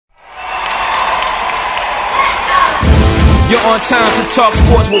You're on time to talk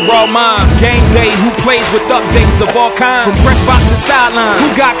sports with Raw Mind. Game day, who plays with updates of all kinds. From press box to sideline, who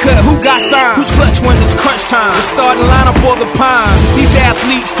got cut, who got signed, who's clutch when it's crunch time. The starting lineup or the pine. These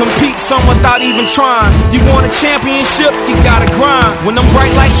athletes compete, some without even trying. You want a championship, you gotta grind. When them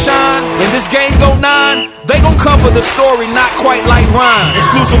bright lights shine, and this game go 9, they gon' cover the story, not quite like Ryan.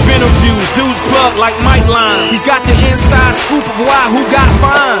 Exclusive interviews, dudes plug like Mike Line. He's got the inside scoop of why, who got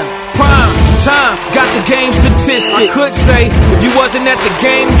fined. Prime time, got the game statistics. I could say, if you wasn't at the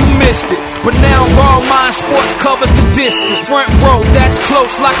game, you missed it. But now Raw Mind Sports covers the distance. Front row, that's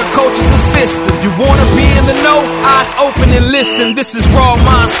close like a coach's assistant. You wanna be in the know? Eyes open and listen. This is Raw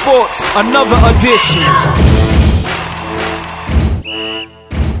Mind Sports, another edition.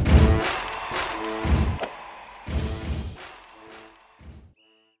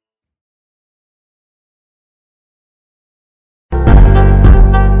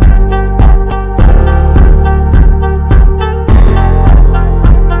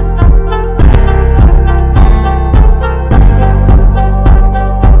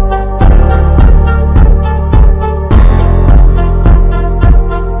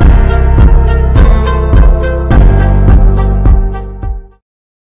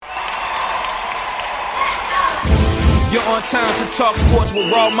 Time to talk sports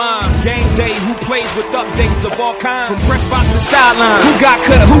with Raw Mind. Game day, who plays with updates of all kinds. From press box to sideline, who got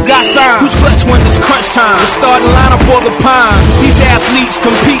cut, who got signed, who's clutch when it's crunch time. The starting lineup or the pine. These athletes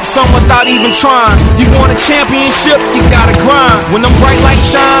compete, some without even trying. You want a championship, you gotta grind. When them bright lights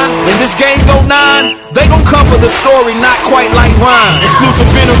shine, and this game go 9, they gon' cover the story, not quite like Ryan.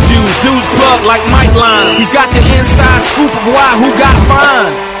 Exclusive interviews, dudes plug like Mike Line. He's got the inside scoop of why, who got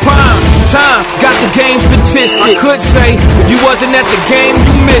fined. Prime time, got the game statistics. I could say, if you wasn't at the game,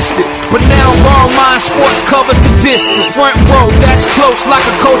 you missed it. But now Raw Mind Sports covers the distance. Front row, that's close like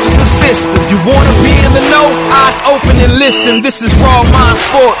a coach's assistant. You wanna be in the know? Eyes open and listen. This is Raw Mind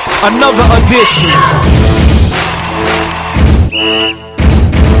Sports, another edition.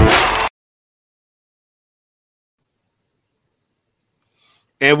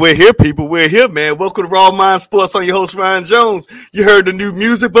 And we're here, people. We're here, man. Welcome to Raw Mind Sports. I'm your host, Ryan Jones. You heard the new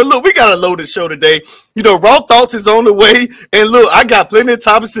music, but look, we got a loaded show today. You know, Raw Thoughts is on the way. And look, I got plenty of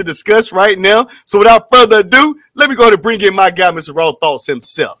topics to discuss right now. So without further ado, let me go ahead and bring in my guy, Mr. Raw Thoughts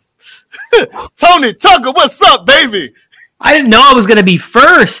himself. Tony Tucker, what's up, baby? I didn't know I was going to be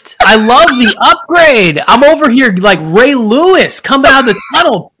first. I love the upgrade. I'm over here like Ray Lewis coming out of the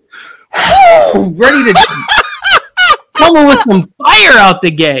tunnel. Ready to... coming with some fire out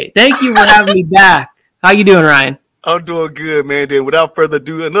the gate. Thank you for having me back. How you doing, Ryan? I'm doing good, man. Then without further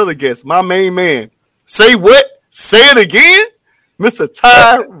ado, another guest, my main man. Say what? Say it again? Mr.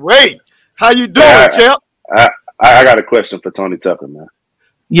 Ty Ray. How you doing, champ? I got a question for Tony Tucker, man.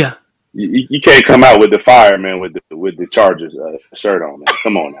 Yeah. You can't come out with the fire, man, with the Chargers shirt on, man.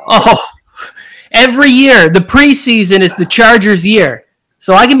 Come on now. Oh, every year, the preseason is the Chargers year.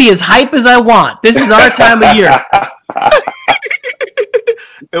 So I can be as hype as I want. This is our time of year.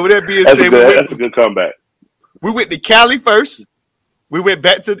 And with that being said, that's a good comeback. We went to Cali first. We went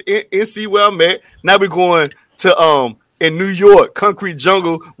back to the NC where I'm at. Now we're going to in New York, Concrete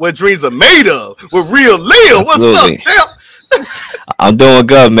Jungle, where dreams are made of. With Real Leo. What's up, champ? I'm doing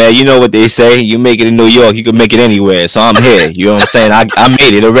good, man. You know what they say. You make it in New York, you can make it anywhere. So I'm here. You know what I'm saying? I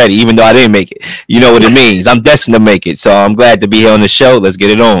made it already, even though I didn't make it. You know what it means. I'm destined to make it. So I'm glad to be here on the show. Let's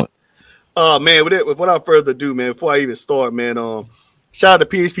get it on. Man, without further ado, man, before I even start, man, shout out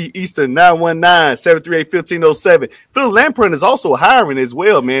to PHP Eastern 919-738-1507. Phil Lamprint is also hiring as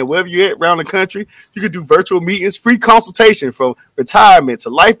well, man. Wherever you're at around the country, you can do virtual meetings, free consultation from retirement to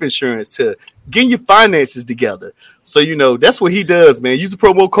life insurance to getting your finances together. So, you know, that's what he does, man. Use the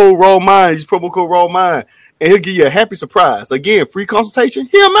promo code Raw Mind. Use promo code Raw Mind, and he'll give you a happy surprise. Again, free consultation.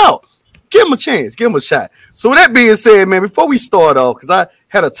 Hear him out. Give him a chance. Give him a shot. So with that being said, man, before we start off, because I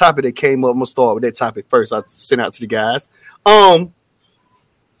had a topic that came up, I'm going to start with that topic first. I sent out to the guys.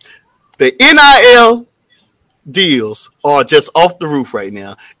 The NIL deals are just off the roof right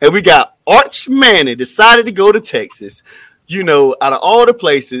now. And we got Arch Manning decided to go to Texas, you know, out of all the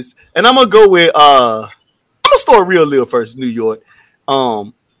places. And I'm going to go with, I'm going to start real little first, New York.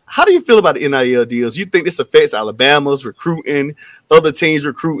 How do you feel about the NIL deals? You think this affects Alabama's recruiting, other teams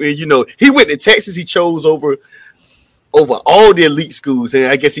recruiting? You know, he went to Texas. He chose over all the elite schools. And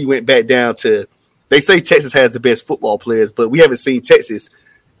I guess he went back down to, they say Texas has the best football players, but we haven't seen Texas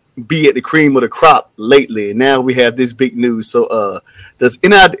be at the cream of the crop lately. And now we have this big news. So does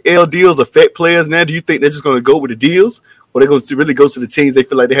NIL deals affect players now? Do you think they're just going to go with the deals, or they're going to really go to the teams they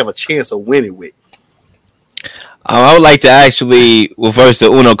feel like they have a chance of winning with? I would like to actually reverse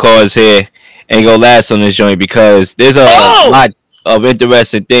the Uno cards here and go last on this joint because there's a lot of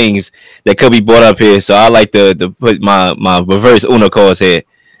interesting things that could be brought up here. So I like to put my reverse Uno cards here.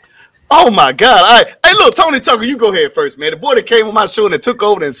 Oh my God! All right. Hey, look, Tony Tucker, you go ahead first, man. The boy that came on my show and took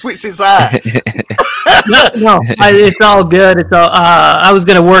over and switched his side. It's all good. It's all. I was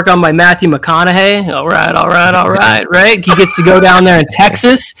gonna work on my Matthew McConaughey. All right. Right. He gets to go down there in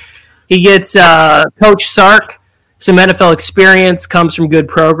Texas. He gets Coach Sark, some NFL experience, comes from good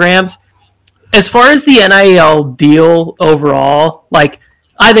programs. As far as the NIL deal overall, like,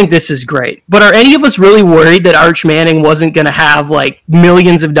 I think this is great. But are any of us really worried that Arch Manning wasn't going to have like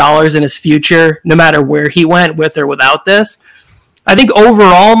millions of dollars in his future, no matter where he went with or without this? I think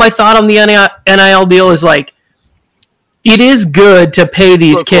overall, my thought on the NIL deal is like, it is good to pay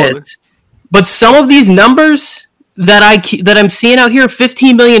these kids, but some of these numbers that I'm seeing out here,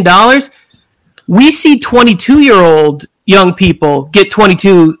 $15 million, we see 22-year-old young people get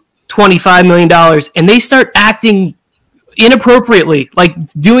 $25 million, and they start acting inappropriately, like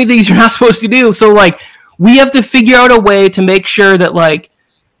doing things you're not supposed to do. So like, we have to figure out a way to make sure that, like,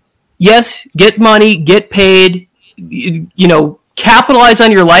 yes, get money, get paid, capitalize on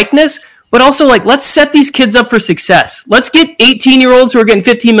your likeness, but also like, let's set these kids up for success. Let's get 18-year-olds who are getting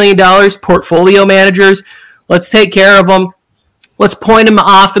 $15 million, portfolio managers. Let's take care of them. Let's point them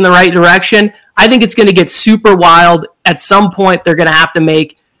off in the right direction. I think it's going to get super wild. At some point, they're going to have to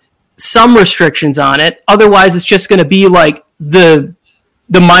make some restrictions on it. Otherwise, it's just going to be like the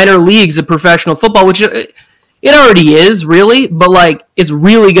minor leagues of professional football, which it already is, really. But like, it's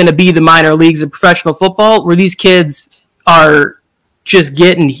really going to be the minor leagues of professional football where these kids are just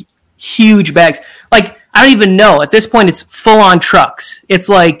getting huge bags. Like, I don't even know. At this point, it's full-on trucks. It's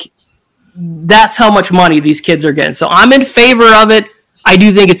like, that's how much money these kids are getting. So I'm in favor of it. I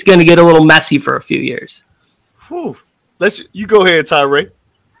do think it's going to get a little messy for a few years. Whew. You go ahead, Tyree.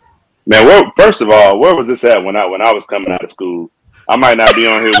 Man, first of all, where was this at when I was coming out of school? I might not be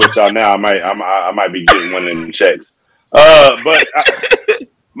on here with y'all now. I might be getting one of them checks. But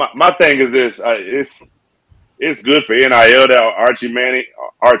my thing is this: it's good for NIL that Arch Manning,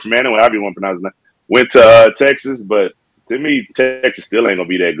 whatever you want to pronounce it, went to Texas. But to me, Texas still ain't gonna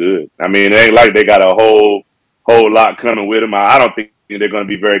be that good. I mean, it ain't like they got a whole lot coming with them. I don't think they're gonna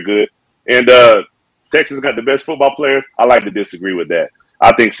be very good. And Texas got the best football players. I like to disagree with that.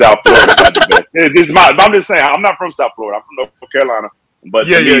 I think South Florida got the best. I'm just saying, I'm not from South Florida. I'm from North Carolina. But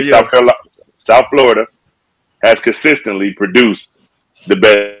South Florida has consistently produced the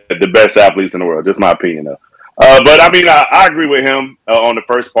best athletes in the world. Just my opinion, though. But, I mean, I agree with him on the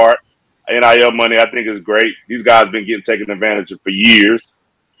first part. NIL money, I think, is great. These guys been getting taken advantage of for years.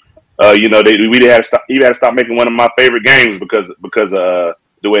 We had to stop making one of my favorite games because of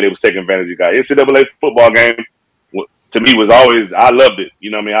the way they was taking advantage of guys. NCAA football game, to me, was always, I loved it.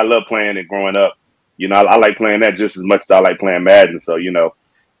 You know what I mean? I love playing it growing up. I like playing that just as much as I like playing Madden. So, we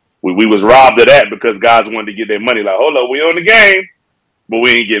was robbed of that because guys wanted to get their money. Like, hold up, we own the game, but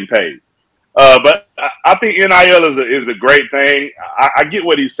we ain't getting paid. But I think NIL is a great thing. I get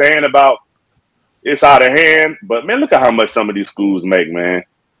what he's saying about it's out of hand. But, man, look at how much some of these schools make, man.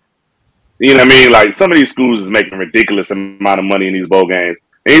 You know what I mean? Like, some of these schools is making a ridiculous amount of money in these bowl games.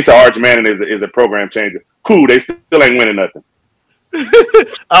 And he said Arch Manning is a program changer. Cool, they still ain't winning nothing.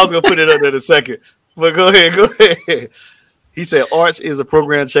 I was going to put it up there in a second. But go ahead. He said Arch is a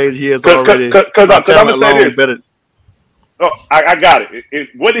program changer. He has already. Because I'm going to say this. Better. Oh, I got it.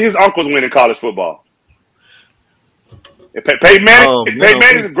 What did his uncles win in college football? Peyton Manning. Peyton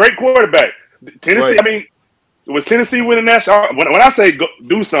Manning is a great quarterback. Tennessee, right. I mean, was Tennessee winning national? When I say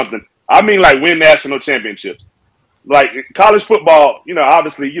do something, I mean like win national championships. Like college football,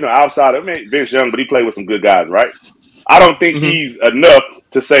 obviously, outside of Vince Young, but he played with some good guys, right? I don't think he's enough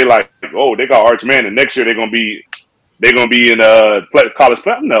to say like, oh, they got Arch Manning. Next year they're gonna be in college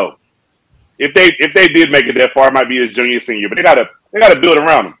play. No, if they did make it that far, it might be his junior, senior, but they gotta build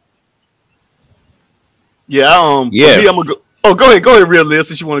around him. Yeah, Me, I'm gonna go. Oh, go ahead, real Liz.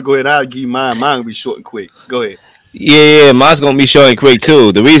 Since you want to go ahead, I'll give you mine. Mine will be short and quick. Go ahead. Yeah, mine's going to be short and quick,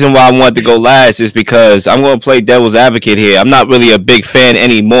 too. The reason why I wanted to go last is because I'm going to play devil's advocate here. I'm not really a big fan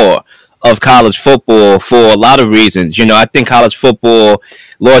anymore of college football for a lot of reasons. I think college football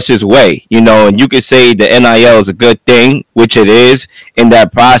lost its way, and you could say the NIL is a good thing, which it is in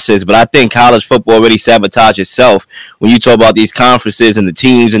that process, but I think college football already sabotaged itself when you talk about these conferences and the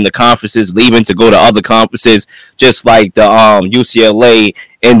teams in the conferences leaving to go to other conferences, just like the UCLA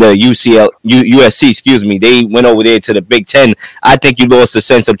and the USC, they went over there to the Big Ten. I think you lost a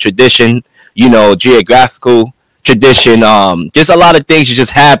sense of tradition, geographical tradition, just a lot of things are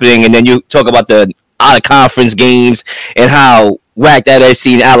just happening, and then you talk about the out of conference games and how whacked at SC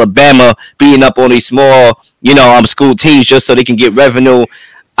and Alabama, beating up on these small, school teams just so they can get revenue.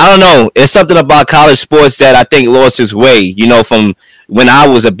 I don't know. It's something about college sports that I think lost its way, from when I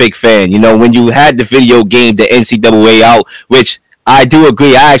was a big fan. When you had the video game, the NCAA out, which I do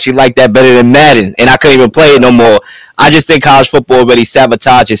agree. I actually like that better than Madden, and I couldn't even play it no more. I just think college football already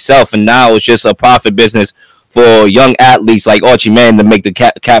sabotaged itself, and now it's just a profit business for young athletes like Archie Manning to make the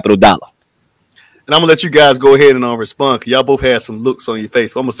capital dollar. And I'm gonna let you guys go ahead and respond, because y'all both had some looks on your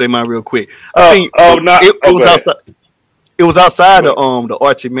face. So I'm gonna say mine real quick. It was outside the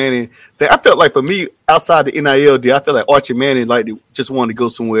Archie Manning thing. I felt like for me, outside the NIL deal, I felt like Archie Manning just wanted to go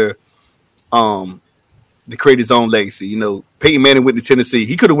somewhere to create his own legacy. Peyton Manning went to Tennessee.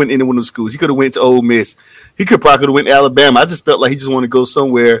 He could have went into one of the schools. He could have went to Ole Miss. He probably could have went to Alabama. I just felt like he just wanted to go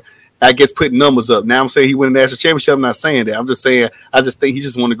somewhere, I guess, putting numbers up. Now I'm saying he won a national championship. I'm not saying that. I'm just saying I just think he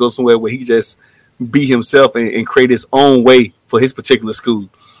just wanted to go somewhere where he just be himself and create his own way for his particular school.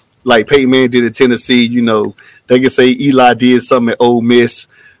 Like Peyton Manning did at Tennessee, they can say Eli did something at Ole Miss,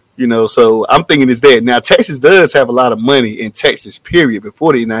 so I'm thinking it's that. Now, Texas does have a lot of money in Texas, period,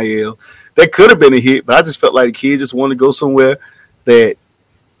 before the NIL. That could have been a hit, but I just felt like the kids just want to go somewhere that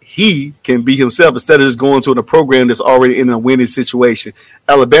he can be himself instead of just going to a program that's already in a winning situation.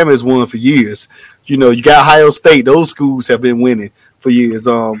 Alabama has won for years. You got Ohio State. Those schools have been winning for years.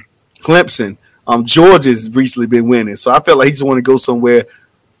 Clemson. Georgia's recently been winning. So I felt like he just want to go somewhere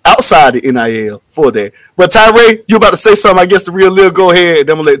outside the NIL for that. But Tyree, you about to say something? I guess the real Lil, go ahead.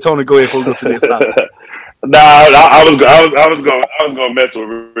 Then I'm gonna let Tony go ahead before we go to that side. I was gonna mess with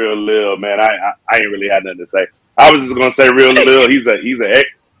real Lil, man. I ain't really had nothing to say. I was just gonna say real Lil. He's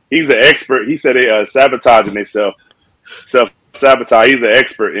an expert. He said they sabotaging themselves. Self-sabotage. He's an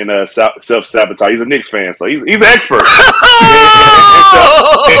expert in self-sabotage. He's a Knicks fan, so he's an expert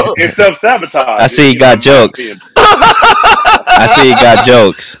in self-sabotage. I see he got jokes.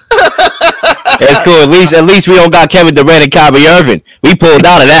 It's cool. At least we don't got Kevin Durant and Kyrie Irving. We pulled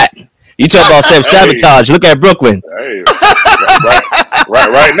out of that. You talk about self-sabotage. Look at Brooklyn. Hey,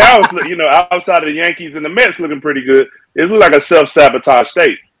 right now, outside of the Yankees and the Mets looking pretty good. It's like a self-sabotage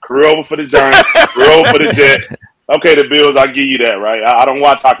state. Career over for the Giants. Career over for the Jets. Okay, the Bills, I'll give you that, right? I don't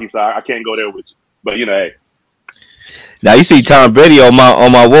watch hockey, so I can't go there with you. But, hey. Now, you see Tom Brady on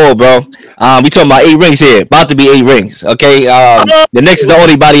my wall, bro. We talking about 8 rings here. About to be 8 rings, okay? The Knicks is the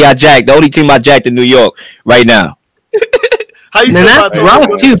only body I jacked. The only team I jacked in New York right now. How you that's rough,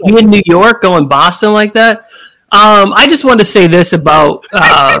 too. Being in New York, going Boston like that. I just wanted to say this about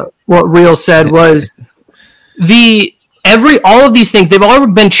what Real said was all of these things, they've all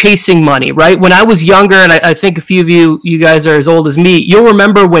been chasing money, right? When I was younger, and I think a few of you guys are as old as me, you'll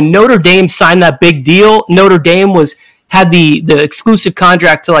remember when Notre Dame signed that big deal. Notre Dame had the exclusive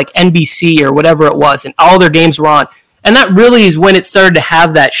contract to like NBC or whatever it was, and all their games were on. And that really is when it started to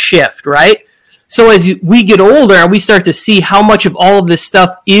have that shift, right? So as we get older and we start to see how much of all of this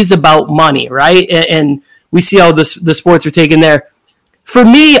stuff is about money, right? And we see how the sports are taken there. For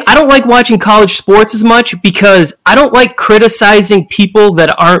me, I don't like watching college sports as much because I don't like criticizing people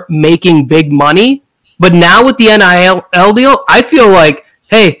that aren't making big money. But now with the NIL deal, I feel like,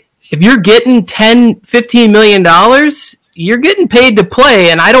 hey, if you're getting $10, $15 million, you're getting paid to play.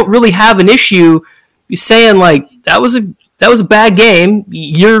 And I don't really have an issue saying like, that was a bad game.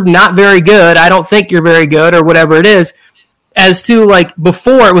 You're not very good. I don't think you're very good or whatever it is. As to like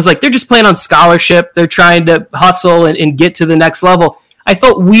before, it was like they're just playing on scholarship. They're trying to hustle and get to the next level. I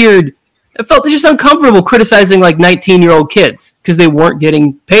felt weird. I felt just uncomfortable criticizing like 19-year-old kids because they weren't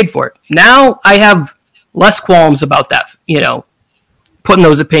getting paid for it. Now I have less qualms about that, putting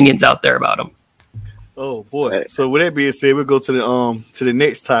those opinions out there about them. Oh boy! So with that being said, we'll go to the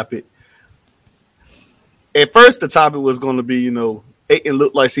next topic. At first, the topic was going to be, Ayton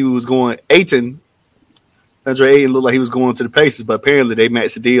looked like he was going. Andre Ayton looked like he was going to the Pacers, but apparently they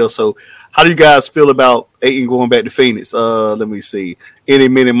matched the deal. So, how do you guys feel about Ayton going back to Phoenix? Let me see. Any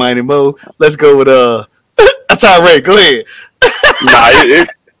minute, mighty mo. Let's go with Tyree. Go ahead.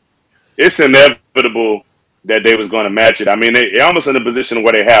 It's inevitable that they was going to match it. I mean, they're almost in a position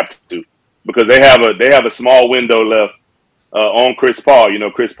where they have to, because they have a small window left on Chris Paul.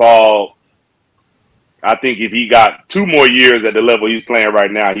 Chris Paul, I think if he got 2 more years at the level he's playing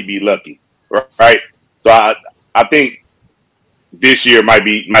right now, he'd be lucky, right? So I think this year might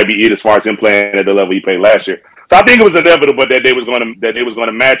be it as far as him playing at the level he played last year. So I think it was inevitable that they was going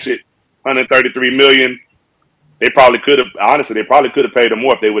to match it, $133 million. They probably could have paid him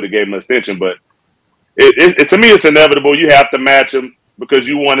more if they would have gave him an extension. But to me, it's inevitable. You have to match him because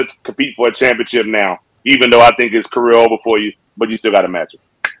you want to compete for a championship now. Even though I think it's career over for you, but you still got to match him.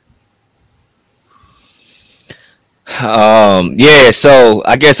 Yeah, so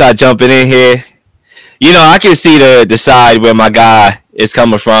I guess I jumping in here. I can see the side where my guy is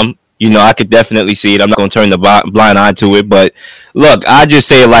coming from. I could definitely see it. I'm not going to turn the blind eye to it. But look, I just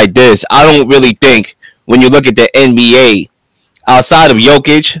say it like this. I don't really think when you look at the NBA, outside of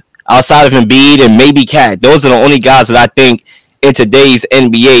Jokic, outside of Embiid, and maybe Cat, those are the only guys that I think in today's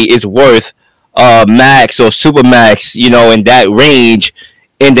NBA is worth max or super max, in that range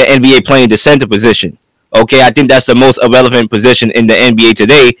in the NBA playing the center position. Okay, I think that's the most irrelevant position in the NBA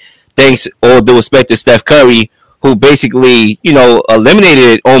today. Thanks all due respect to Steph Curry, who basically, eliminated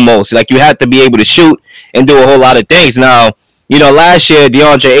it almost. Like, you have to be able to shoot and do a whole lot of things. Now, last year,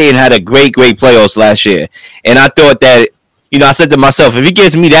 DeAndre Ayton had a great playoffs last year. And I thought that, I said to myself, if he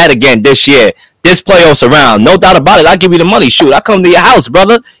gives me that again this year, this playoffs around, no doubt about it, I'll give you the money. Shoot, I'll come to your house,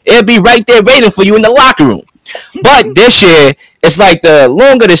 brother. It'll be right there waiting for you in the locker room. But this year, it's like the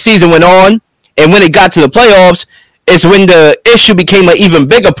longer the season went on, and when it got to the playoffs, is when the issue became an even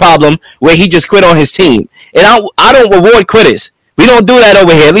bigger problem where he just quit on his team. And I don't reward quitters. We don't do that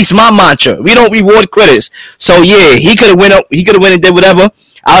over here. At least my mantra. We don't reward quitters. So yeah, he could have went up. He could have went and did whatever.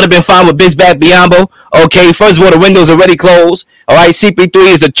 I would have been fine with Bismack Biyombo. Okay, first of all, the window's already closed. All right,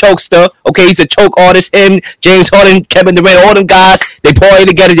 CP3 is a chokester. Okay, he's a choke artist. Him, James Harden, Kevin Durant, all them guys, they party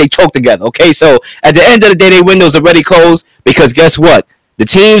together, they choke together. Okay, so at the end of the day, their window's already closed because guess what? The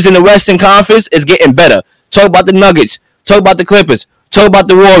teams in the Western Conference is getting better. Talk about the Nuggets. Talk about the Clippers. Talk about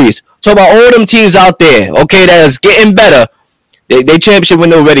the Warriors. Talk about all them teams out there, okay, that is getting better. They championship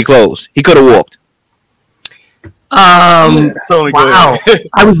window already closed. He could have walked. Wow.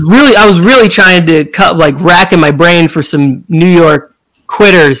 I was really trying to racking my brain for some New York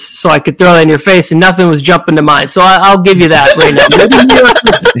quitters so I could throw that in your face, and nothing was jumping to mind. So I'll give you that right now.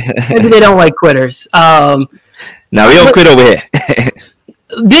 Maybe they don't like quitters. No, we don't quit over here.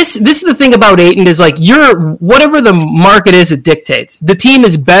 This is the thing about Ayton is whatever the market is, it dictates. The team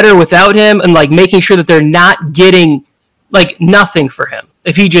is better without him, and making sure that they're not getting nothing for him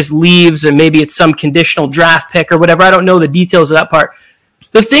if he just leaves, and maybe it's some conditional draft pick or whatever. I don't know the details of that part.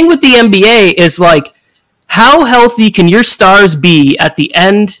 The thing with the NBA is how healthy can your stars be at the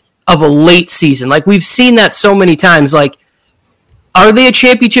end of a late season? We've seen that so many times. Are they a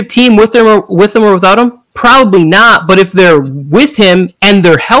championship team with him or without him? Probably not, but if they're with him and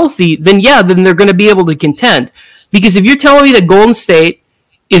they're healthy, then they're going to be able to contend. Because if you're telling me that Golden State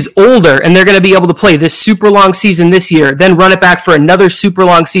is older and they're going to be able to play this super long season this year, then run it back for another super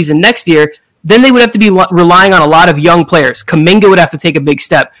long season next year, then they would have to be relying on a lot of young players. Kuminga would have to take a big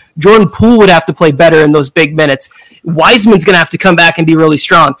step. Jordan Poole would have to play better in those big minutes. Wiseman's going to have to come back and be really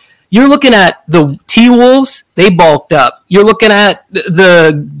strong. You're looking at the T-Wolves, they bulked up. You're looking at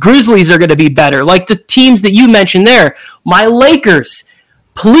the Grizzlies are going to be better. The teams that you mentioned there. My Lakers,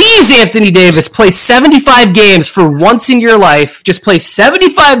 please, Anthony Davis, play 75 games for once in your life. Just play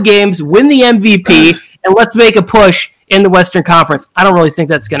 75 games, win the MVP, and let's make a push in the Western Conference. I don't really think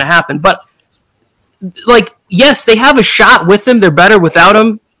that's going to happen. But, yes, they have a shot with him. They're better without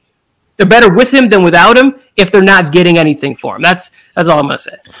him. They're better with him than without him if they're not getting anything for him. That's all I'm going to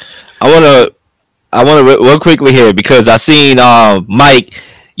say. I want to real quickly here because I seen Mike,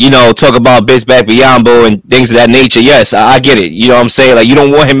 talk about Bismack Biyombo and things of that nature. Yes, I get it. You know what I'm saying? You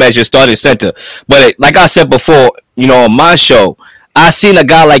don't want him as your starting center. But like I said before, on my show, I seen a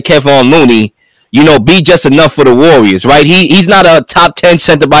guy like Kevon Looney, be just enough for the Warriors, right? He's not a top 10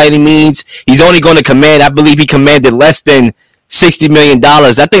 center by any means. He's only going to command, I believe he commanded less than $60 million.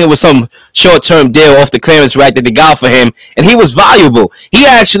 I think it was some short-term deal off the clearance rack that they got for him, and he was valuable. He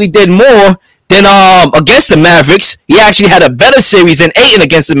actually did more than against the Mavericks. He actually had a better series than Ayton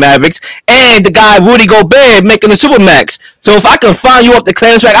against the Mavericks, and the guy Rudy Gobert making the Supermax. So if I can find you up the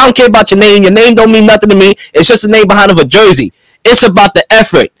clearance rack, I don't care about your name. Your name don't mean nothing to me. It's just the name behind of a jersey. It's about the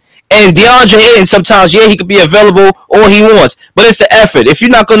effort. And DeAndre Ayton, sometimes, he could be available all he wants, but it's the effort. If you're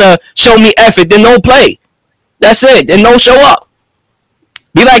not going to show me effort, then don't play. That's it. And don't show up.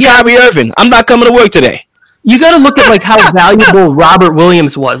 Be like Kyrie Irving. I'm not coming to work today. You got to look at how valuable Robert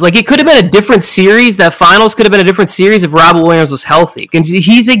Williams was. It could have been a different series. That finals could have been a different series if Robert Williams was healthy. Because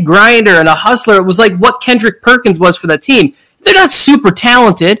he's a grinder and a hustler. It was like what Kendrick Perkins was for that team. They're not super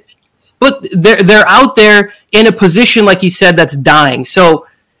talented, but they're out there in a position, like you said, that's dying. So,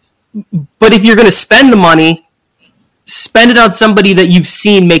 but if you're going to spend the money, spend it on somebody that you've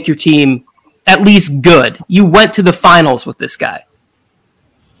seen make your team at least good. You went to the finals with this guy.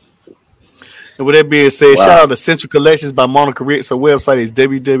 And with that being said, shout out to Essential Collections by Monica Ritz. Her website is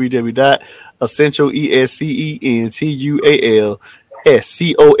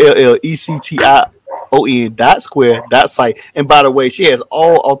www.essentialcollections.com. RON.square.site. And by the way, she has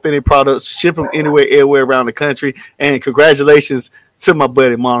all authentic products, ship them anywhere, everywhere around the country. And congratulations to my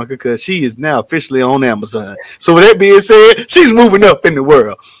buddy Monica, because she is now officially on Amazon. So with that being said, she's moving up in the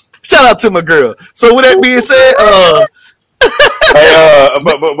world. Shout out to my girl. So with that being said,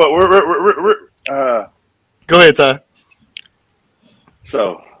 go ahead, Ty.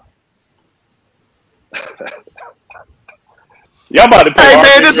 So y'all about to pay. Hey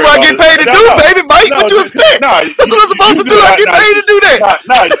man, this is what I get paid to do, baby. Mike, what you expect? That's what I'm supposed to do. I get paid to do that.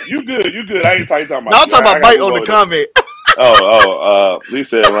 Nah, you good. I ain't talking about. No, I'm talking about Mike on the comment.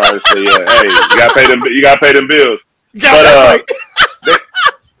 Lisa and Ryan say, hey, you gotta pay them bills.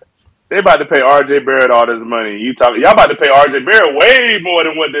 They about to pay RJ Barrett all this money. Y'all about to pay RJ Barrett way more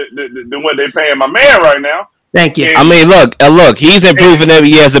than what they paying my man right now. Thank you. And, I mean, look, he's improving every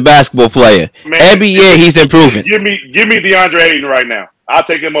year as a basketball player. Man, every year he's improving. Give me DeAndre Ayton right now. I'll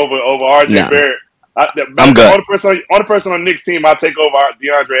take him over RJ Barrett. I'm good. Only person on Nick's team I'll take over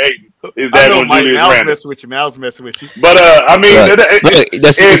DeAndre Ayton is that one Julius Randle. I was messing with you. But I mean,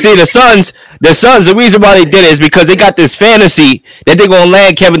 the Suns. The reason why they did it is because they got this fantasy that they're gonna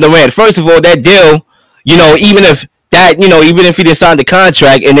land Kevin Durant. First of all, that deal, even if he didn't sign the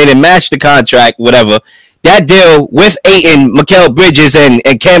contract and they didn't match the contract, whatever. That deal with Ayton, Mikal Bridges, and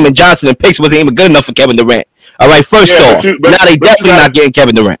Cameron Johnson and picks wasn't even good enough for Kevin Durant. All right, now they definitely not getting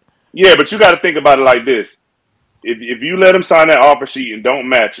Kevin Durant. Yeah, but you got to think about it like this: if you let him sign that offer sheet and don't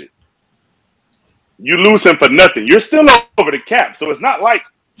match it, you lose him for nothing. You're still over the cap, so it's not like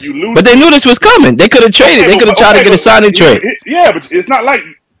you lose. But they knew this was coming. They could have traded. They could have tried to get a signing trade. Yeah, but it's not like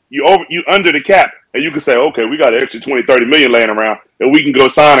you under the cap and you can say, okay, we got an extra 20-30 million laying around and we can go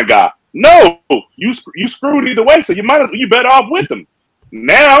sign a guy. No, you screwed either way, so you better off with him.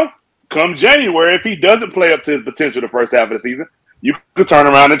 Now, come January, if he doesn't play up to his potential the first half of the season, you could turn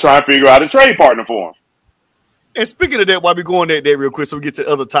around and try and figure out a trade partner for him. And speaking of that, while we're going there real quick, so we get to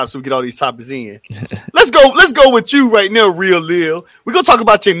other topics, so we get all these topics in. Let's go with you right now, Real Lil. We're gonna talk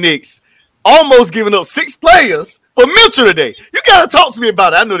about your Knicks almost giving up 6 players for Mitchell today. You gotta talk to me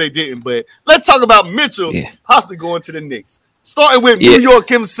about it. I know they didn't, but let's talk about Mitchell possibly going to the Knicks. Starting with New York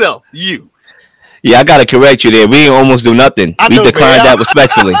himself, you. Yeah, I gotta correct you there. We didn't almost do nothing. We declined that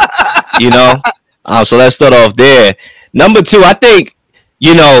respectfully. So let's start off there. Number 2, I think,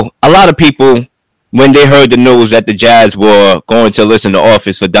 a lot of people, when they heard the news that the Jazz were going to listen to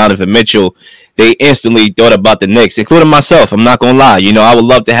Office for Donovan Mitchell, they instantly thought about the Knicks, including myself. I'm not gonna lie. I would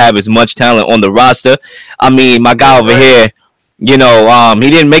love to have as much talent on the roster. I mean, my guy over here, he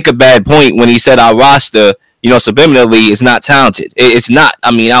didn't make a bad point when he said our roster, subliminally is not talented. It's not. I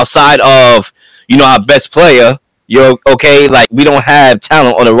mean, outside of, our best player, you're okay. Like, we don't have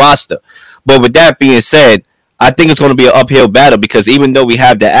talent on the roster. But with that being said, I think it's going to be an uphill battle because even though we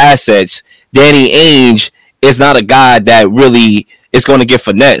have the assets, Danny Ainge is not a guy that really is going to get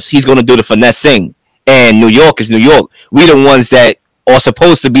finesse. He's going to do the finessing. And New York is New York. We the ones that are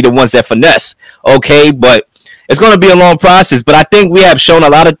supposed to be the ones that finesse. Okay, but it's going to be a long process. But I think we have shown a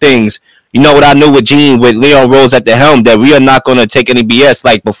lot of things. What I knew with Gene, with Leon Rose at the helm, that we are not going to take any BS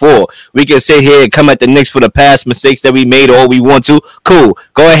like before. We can sit here and come at the Knicks for the past mistakes that we made all we want to. Cool.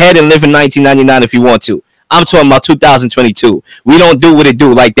 Go ahead and live in 1999 if you want to. I'm talking about 2022. We don't do what it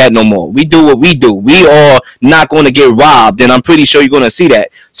do like that no more. We do what we do. We are not going to get robbed, and I'm pretty sure you're going to see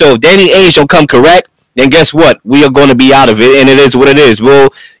that. So if Danny Ainge don't come correct, then guess what? We are going to be out of it, and it is what it is. We'll,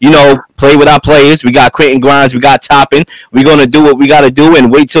 play with our players. We got Quentin Grimes. We got Toppin. We're going to do what we got to do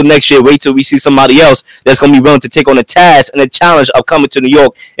and wait till next year. Wait till we see somebody else that's going to be willing to take on the task and the challenge of coming to New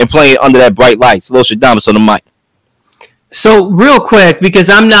York and playing under that bright lights. Lil Shadamas on the mic. So real quick, because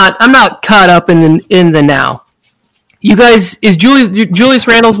I'm not caught up in the now. You guys, is Julius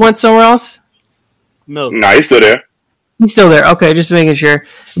Randle's went somewhere else? No, he's still there. He's still there. Okay, just making sure.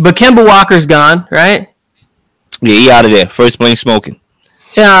 But Kemba Walker's gone, right? Yeah, he out of there. First plane smoking.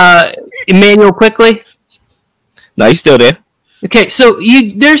 Emmanuel Quickly? No, he's still there. Okay, so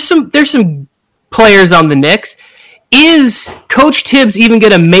there's some players on the Knicks. Is Coach Tibbs even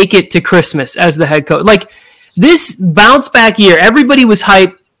going to make it to Christmas as the head coach? Like, this bounce back year, everybody was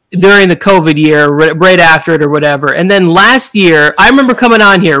hyped during the COVID year, right after it or whatever. And then last year, I remember coming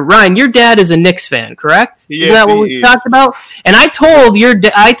on here. Ryan, your dad is a Knicks fan, correct? Yes, is that what we talked about? And I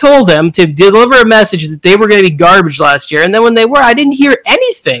told them to deliver a message that they were going to be garbage last year. And then when they were, I didn't hear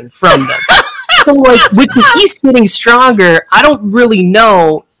anything from them. So, like, with the East getting stronger, I don't really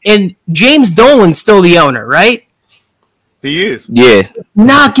know. And James Dolan's still the owner, right? He is. Yeah.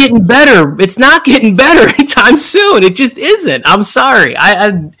 Not getting better. It's not getting better anytime soon. It just isn't. I'm sorry.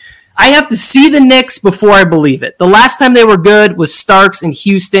 I have to see the Knicks before I believe it. The last time they were good was Starks in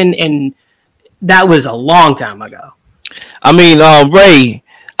Houston, and that was a long time ago. I mean, Ray,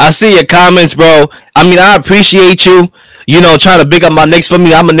 I see your comments, bro. I mean, I appreciate you, trying to big up my Knicks for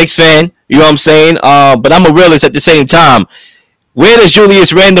me. I'm a Knicks fan. You know what I'm saying? But I'm a realist at the same time. Where does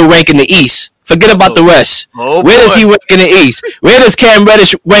Julius Randle rank in the East? Forget about the rest. Where does he rank in the East? Where does Cam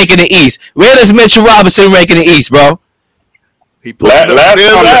Reddish rank in the East? Where does Mitchell Robinson rank in the East, bro? Last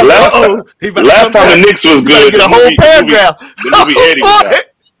time the Knicks was good, get a whole paragraph. The movie Eddie was out.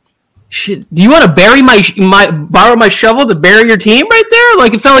 Shit, do you want to borrow my shovel to bury your team right there?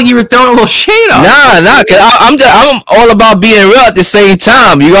 Like, it felt like you were throwing a little shade off. Nah, cause I'm all about being real at the same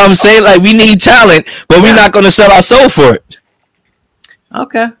time. You know what I'm saying? Like, we need talent, but we're not going to sell our soul for it.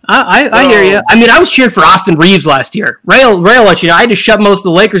 Okay, I hear you. I mean, I was cheering for Austin Reeves last year. Ray let you know, I had to shut most of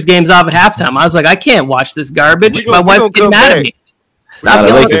the Lakers games off at halftime. I was like, I can't watch this garbage. My wife's getting mad at me. Stop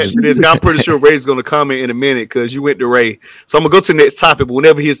yelling at me. I'm pretty sure Ray's going to comment in a minute because you went to Ray. So I'm going to go to the next topic. But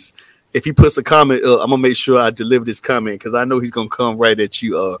if he puts a comment up, I'm going to make sure I deliver this comment because I know he's going to come right at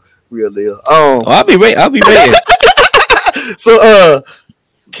you, Real Lil. I'll be ready. So,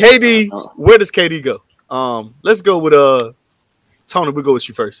 KD, where does KD go? Let's go with Tony. We'll go with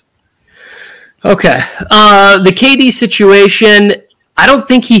you first. Okay. The KD situation, I don't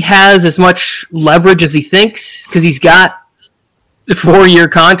think he has as much leverage as he thinks because he's got a 4-year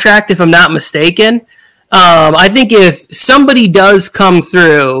contract, if I'm not mistaken. I think if somebody does come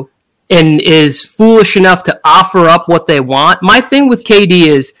through and is foolish enough to offer up what they want, my thing with KD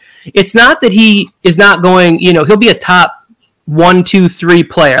is it's not that he is not going, he'll be a top 1, 2, 3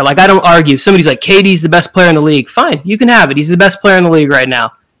 player. Like, I don't argue. Somebody's like, KD's the best player in the league. Fine, you can have it. He's the best player in the league right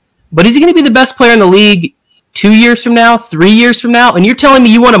now. But is he going to be the best player in the league 2 years from now, 3 years from now? And you're telling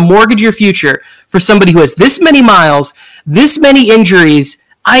me you want to mortgage your future for somebody who has this many miles, this many injuries?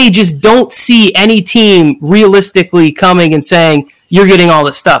 I just don't see any team realistically coming and saying, you're getting all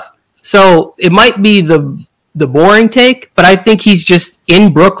this stuff. So it might be the boring take, but I think he's just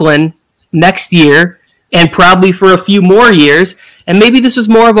in Brooklyn next year and probably for a few more years. And maybe this was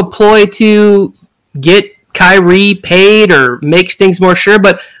more of a ploy to get Kyrie paid or makes things more sure.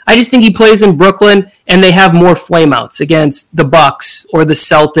 But I just think he plays in Brooklyn and they have more flameouts against the Bucks or the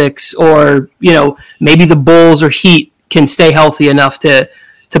Celtics or, maybe the Bulls or Heat can stay healthy enough to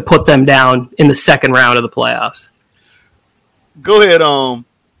put them down in the second round of the playoffs. Go ahead,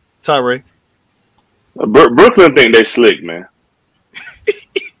 Tyree. Brooklyn think they slick, man.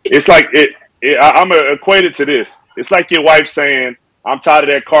 It's like I'm equated to this. It's like your wife saying, I'm tired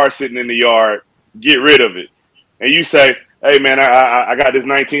of that car sitting in the yard. Get rid of it. And you say, hey, man, I got this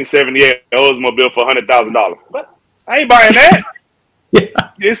 1978 Oldsmobile for $100,000. But I ain't buying that. Yeah.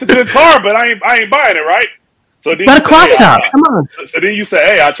 It's a good car, but I ain't buying it, right? So then Not a clock top. Come on. So then you say,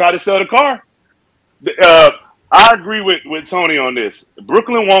 hey, I tried to sell the car. I agree with Tony on this.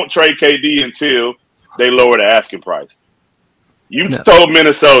 Brooklyn won't trade KD until they lower the asking price. You told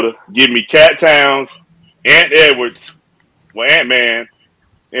Minnesota, give me Cat Towns, Ant Edwards, Ant-Man,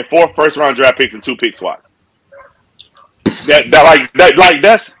 and 4 first-round draft picks and 2 pick swaps. That's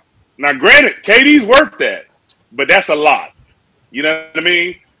now. Granted, KD's worth that, but that's a lot. You know what I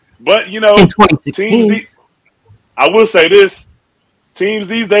mean? But in 2016, teams. I will say this: teams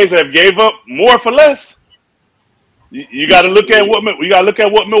these days have gave up more for less. You got to look at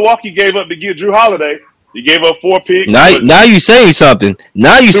what Milwaukee gave up to get Drew Holiday. You gave up 4 picks. Now you saying something.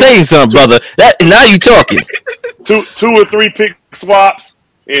 Now you saying something, brother. Now you talking. 2 or 3 pick swaps,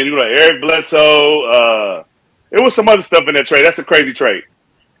 and Eric Bledsoe. It was some other stuff in that trade. That's a crazy trade.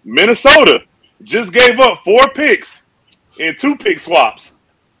 Minnesota just gave up 4 picks and 2 pick swaps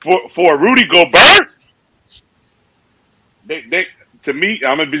for Rudy Gobert. They to me,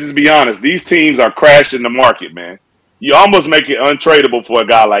 I'm gonna just be honest. These teams are crashing the market, man. You almost make it untradeable for a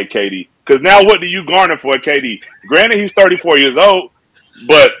guy like KD. Because now, what do you garner for a KD? Granted, he's 34 years old,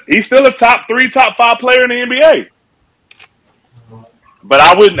 but he's still a top 3, top 5 player in the NBA. But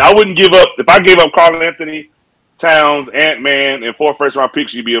I wouldn't give up. If I gave up Karl Anthony Towns, Ant-Man, and 4 first-round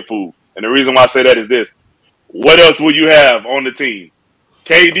picks, you'd be a fool. And the reason why I say that is this: what else would you have on the team?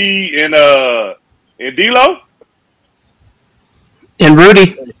 KD and D'Lo and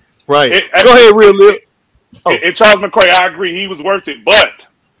Rudy. Right. Go ahead, Real Lil. And Charles McCray, I agree, he was worth it. But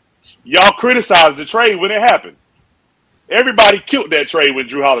y'all criticized the trade when it happened. Everybody killed that trade when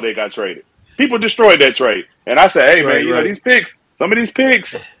Drew Holiday got traded. People destroyed that trade. And I said, hey, man, you know, these picks, some of these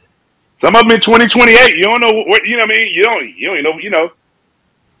picks, some of them in 2028, you don't know what, you know what I mean? You don't even know, you know.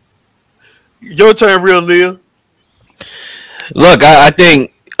 Your turn, Real Lil. Look, I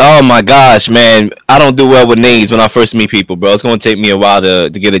think, oh my gosh, man, I don't do well with names when I first meet people, bro. It's going to take me a while to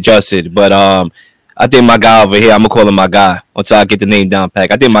get adjusted. But I think my guy over here, I'm going to call him my guy until I get the name down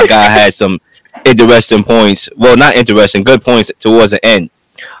pack. I think my guy had some interesting points. Well, not interesting, good points towards the end.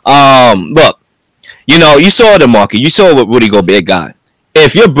 Look, you saw the market. You saw what Rudy Gobert got.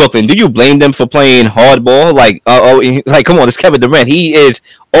 If you're Brooklyn, do you blame them for playing hardball? Like, come on, it's Kevin Durant. He is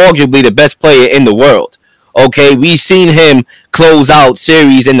arguably the best player in the world. Okay, we've seen him close out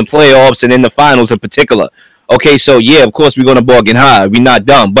series in the playoffs and in the finals in particular. Okay, so yeah, of course we're gonna bargain high. We're not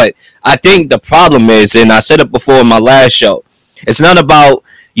dumb, but I think the problem is, and I said it before in my last show, it's not about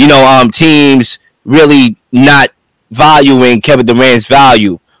teams really not valuing Kevin Durant's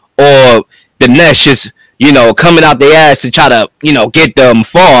value or the Nets just coming out their ass to try to get them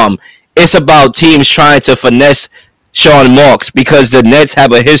farm. It's about teams trying to finesse Sean Marks because the Nets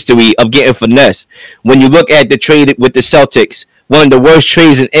have a history of getting finesse. When you look at the trade with the Celtics, one of the worst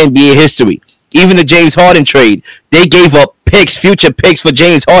trades in NBA history. Even the James Harden trade, they gave up future picks for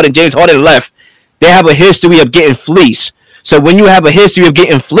James Harden. James Harden left. They have a history of getting fleeced. So when you have a history of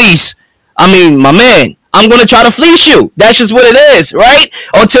getting fleeced, I mean, my man, I'm going to try to fleece you. That's just what it is, right?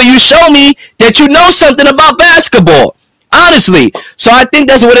 Until you show me that you know something about basketball. Honestly. So I think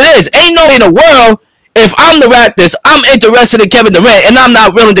that's what it is. Ain't no way in the world, if I'm the Raptors, I'm interested in Kevin Durant, and I'm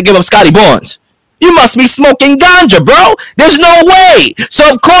not willing to give up Scotty Barnes. You must be smoking ganja, bro. There's no way. So,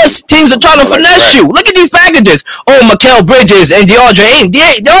 of course, teams are trying to finesse you. Look at these packages. Oh, Mikal Bridges and DeAndre Ayton.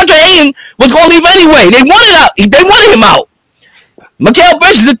 DeAndre Ayton was going to leave anyway. They wanted him out. Mikal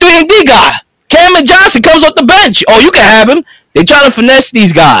Bridges is a 3-and-D guy. Cameron Johnson comes off the bench. Oh, you can have him. They try to finesse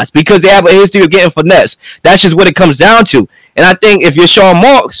these guys because they have a history of getting finesse. That's just what it comes down to. And I think if you're Sean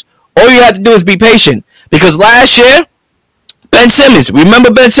Marks, all you have to do is be patient. Because last year, Ben Simmons,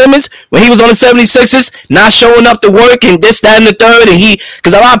 remember Ben Simmons when he was on the 76ers, not showing up to work and this, that, and the third, and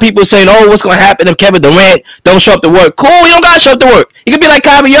because a lot of people are saying, oh, what's going to happen if Kevin Durant don't show up to work? Cool, you don't got to show up to work. He could be like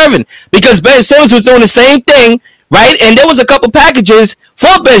Kyrie Irving because Ben Simmons was doing the same thing, right? And there was a couple packages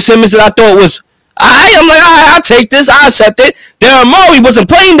for Ben Simmons that I thought was, I'm like, I'll take this, I'll accept it. Daryl Morey wasn't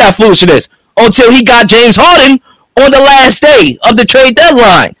playing that foolishness until he got James Harden on the last day of the trade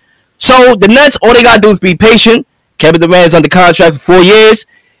deadline. So the Nets, all they got to do is be patient. Kevin Durant is under contract for 4 years.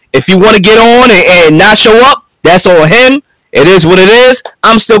 If you want to get on and not show up, that's on him. It is what it is.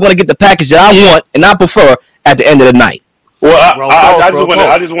 I'm still going to get the package that I want and I prefer at the end of the night. Well, I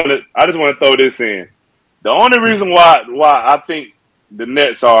just want to throw this in. The only reason why I think the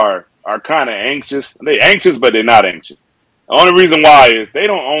Nets are kind of anxious. They're anxious, but they're not anxious. The only reason why is they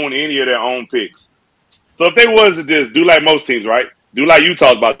don't own any of their own picks. So if they was to just do like most teams, right? Do like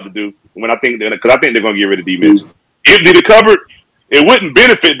Utah's about to do, because I think they're going to get rid of D. Mitchell. If they recovered, it wouldn't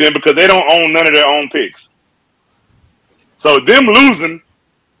benefit them because they don't own none of their own picks. So them losing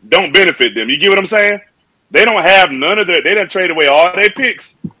don't benefit them. You get what I'm saying? They don't have none of their. They done trade away all their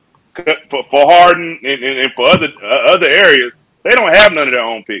picks for Harden and for other areas. They don't have none of their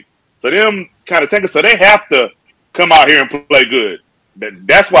own picks. So them kind of take it. So they have to come out here and play good.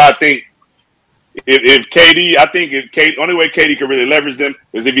 That's why I think if only way KD can really leverage them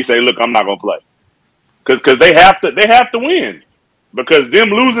is if he say, "Look, I'm not going to play." Because they have to win. Because them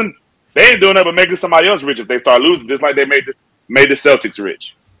losing, they ain't doing nothing but making somebody else rich if they start losing, just like they made the Celtics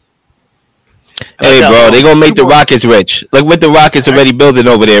rich. Hey, bro, they gonna make the Rockets rich. Look what the Rockets already building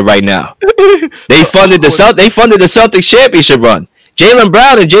over there right now. They funded the Celtics championship run. Jaylen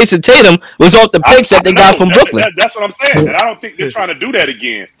Brown and Jason Tatum was off the picks that they got from Brooklyn. That's what I'm saying. And I don't think they're trying to do that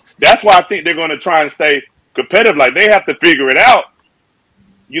again. That's why I think they're going to try and stay competitive. Like, they have to figure it out.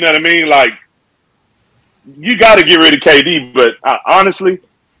 You know what I mean? Like, you got to get rid of KD, but honestly,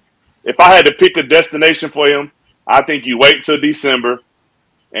 if I had to pick a destination for him, I think you wait till December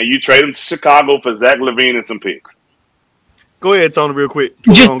and you trade him to Chicago for Zach LaVine and some picks. Go ahead, Tony, real quick.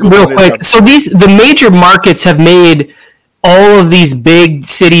 Just real quick. So the major markets have made all of these big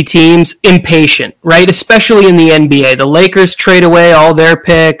city teams impatient, right? Especially in the NBA. The Lakers trade away all their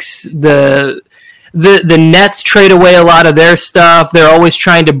picks. The Nets trade away a lot of their stuff. They're always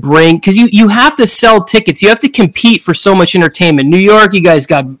trying to bring, because you have to sell tickets. You have to compete for so much entertainment. New York, you guys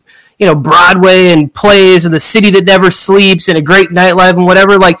got Broadway and plays and the city that never sleeps and a great nightlife and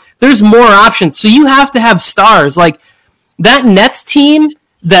whatever. Like, there's more options. So you have to have stars. Like, that Nets team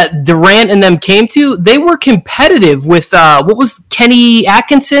that Durant and them came to, they were competitive with what was Kenny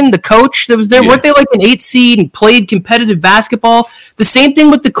Atkinson, the coach that was there? Yeah. Weren't they like an 8 seed and played competitive basketball? The same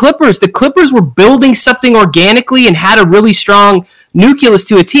thing with the Clippers. The Clippers were building something organically and had a really strong nucleus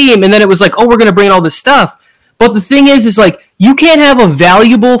to a team, and then it was like, oh, we're going to bring all this stuff. But the thing is like, you can't have a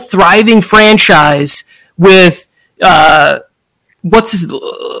valuable, thriving franchise with what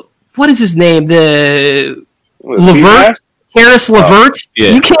is his name? The LeVert. Harris LeVert.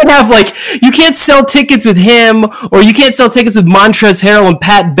 Yeah. You can't sell tickets with him, or you can't sell tickets with Montrezl Harrell and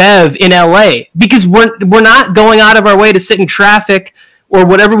Pat Bev in LA because we're not going out of our way to sit in traffic or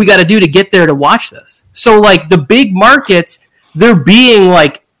whatever we got to do to get there to watch this. So like the big markets, they're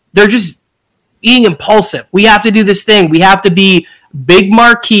just being impulsive. We have to do this thing. We have to be big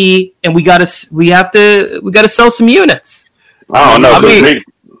marquee, and we gotta sell some units. I don't know. I agree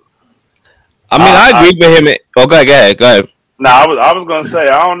with him. Oh, go ahead. I was gonna say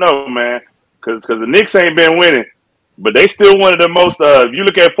I don't know, man, because the Knicks ain't been winning, but they still one of the most. If you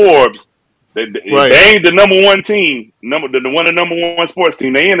look at Forbes, they ain't the number one team, number one sports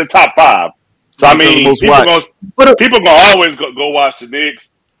team. They in the top 5. So I mean, people gonna always go watch the Knicks,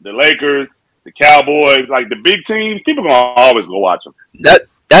 the Lakers, the Cowboys, like the big teams. People gonna always go watch them.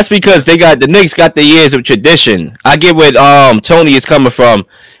 That's because the Knicks got the years of tradition. I get where Tony is coming from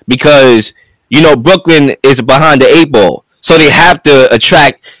because Brooklyn is behind the 8 ball. So they have to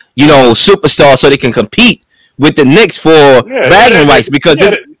attract, superstars so they can compete with the Knicks for bragging rights. Because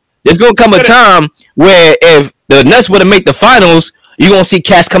there's going to come a time where if the Nets were to make the finals, you're going to see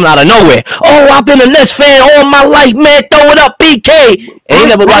cats coming out of nowhere. Oh, I've been a Nets fan all my life, man. Throw it up, BK. And they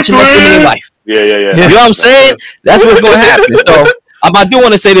never watched a Nets game in their life. Yeah. You know what I'm saying? That's what's going to happen. So I do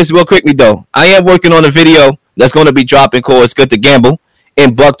want to say this real quickly, though. I am working on a video that's going to be dropping called It's Good to Gamble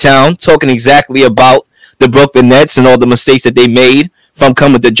in Bucktown, talking exactly about the Brooklyn Nets and all the mistakes that they made from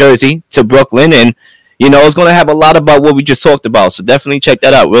coming to Jersey to Brooklyn. And, it's going to have a lot about what we just talked about. So definitely check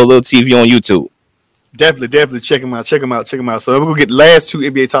that out. Real Little TV on YouTube. Definitely check them out. So we're going to get the last 2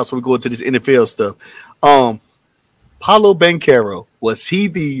 NBA tops before we go into this NFL stuff. Paolo Banchero, was he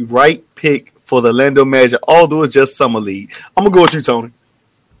the right pick for the Orlando Magic, although it's just summer league? I'm going to go with you, Tony.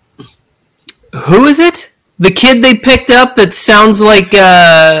 Who is it? The kid they picked up that sounds like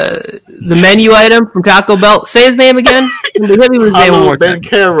the menu item from Taco Bell. Say his name again. Paolo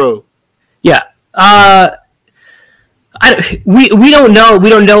Banchero. Yeah. We don't know. We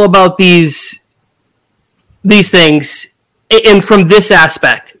don't know about these things, and from this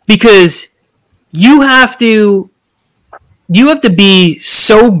aspect, because you have to be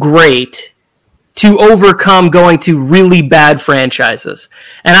so great to overcome going to really bad franchises.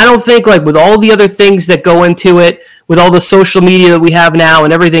 And I don't think, like, with all the other things that go into it, with all the social media that we have now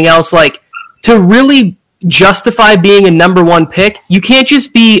and everything else, like, to really justify being a number 1 pick, you can't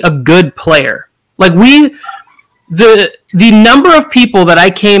just be a good player. Like, the number of people that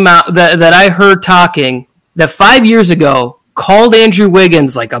that I heard talking that 5 years ago called Andrew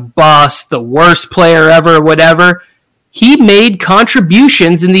Wiggins like a bust, the worst player ever, whatever. He made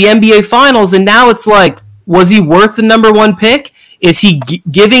contributions in the NBA Finals, and now it's like, was he worth the number 1 pick? Is he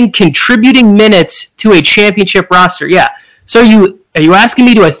contributing minutes to a championship roster? Yeah. So are you asking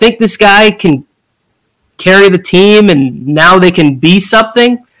me, do I think this guy can carry the team and now they can be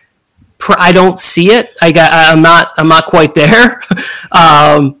something? I don't see it. I'm not quite there.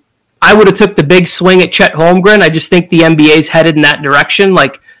 I would have took the big swing at Chet Holmgren. I just think the NBA's headed in that direction.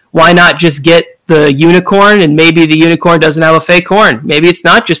 Like, why not just get the unicorn, and maybe the unicorn doesn't have a fake horn. Maybe it's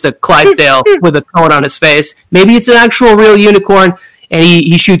not just a Clydesdale with a cone on his face. Maybe it's an actual real unicorn, and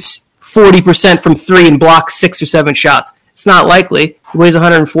he shoots 40% from 3 and blocks 6 or 7 shots. It's not likely. He weighs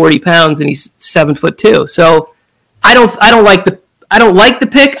 140 pounds and he's 7'2". So I don't like the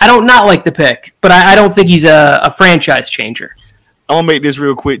pick. I don't not like the pick, but I don't think he's a franchise changer. I'm gonna make this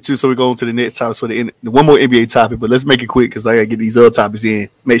real quick too, so we go on to the next topic for the one more NBA topic. But let's make it quick because I gotta get these other topics in.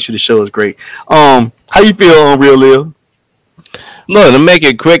 Make sure the show is great. How you feel on Real Lil? Look, to make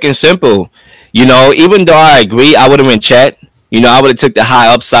it quick and simple, even though I agree, I would have been Chet. I would have took the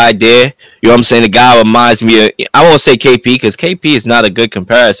high upside there. You know what I'm saying? The guy reminds me of, I won't say KP because KP is not a good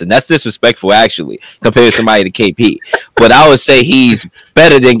comparison. That's disrespectful, actually, compared to somebody to KP. But I would say he's a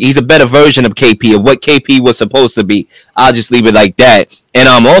better version of KP, of what KP was supposed to be. I'll just leave it like that. And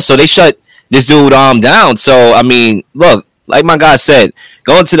also, they shut this dude down. So, I mean, look, like my guy said,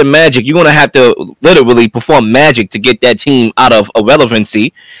 going to the Magic, you're going to have to literally perform magic to get that team out of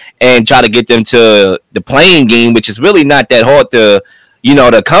irrelevancy and try to get them to the playing game, which is really not that hard to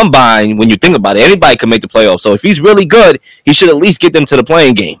combine when you think about it. Anybody can make the playoffs. So if he's really good, he should at least get them to the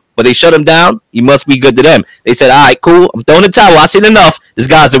playing game. But they shut him down. He must be good to them. They said, all right, cool. I'm throwing the towel. I've seen enough. This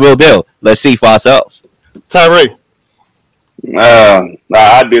guy's the real deal. Let's see for ourselves. Tyree.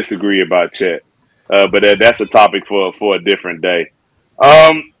 I disagree about Chet. But that's a topic for a different day.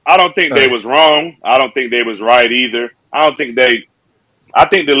 I don't think they was wrong. I don't think they was right either. I think the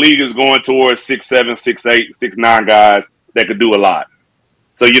league is going towards 6'7", 6'8", 6'9" guys that could do a lot.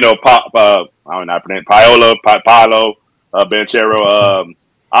 So, I don't know how to pronounce Paolo Banchero.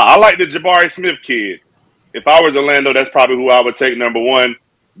 I like the Jabari Smith kid. if I was Orlando, that's probably who I would take number one.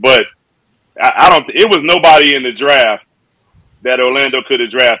 But I don't. It was nobody in the draft that Orlando could have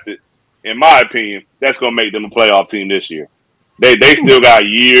drafted, in my opinion. That's going to make them a playoff team this year. They still got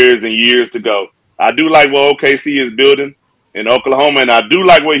years and years to go. I do like what OKC is building in Oklahoma, and I do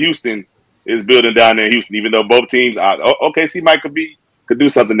like what Houston is building down there in Houston. Even though both teams, OKC could do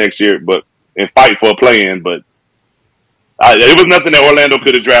something next year, but and fight for a play-in. But it was nothing that Orlando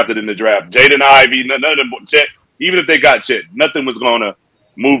could have drafted in the draft. Jaden Ivey, none of them. Chet, even if they got Chet, nothing was going to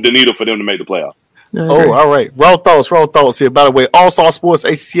move the needle for them to make the playoffs. Oh, all right. Raw thoughts here. By the way, All-Star Sports,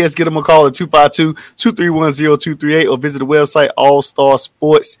 ACCS, get them a call at 252-231-0238 or visit the website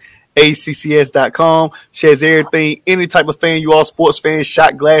allstarsportsaccs.com. Shares everything. Any type of fan you are, sports fans,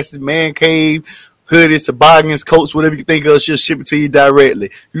 shot glasses, man cave, hoodies, toboggans, coats, whatever you think of, she'll ship it to you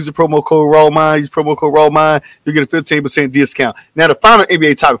directly. Use the promo code RAWMIND. You'll get a 15% discount. Now, the final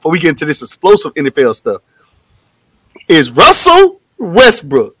NBA topic, before we get into this explosive NFL stuff, is Russell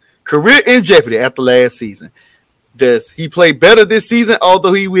Westbrook career in jeopardy after last season? Does he play better this season?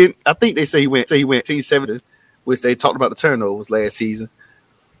 Although he went, I think they say he went 10-7, which they talked about the turnovers last season.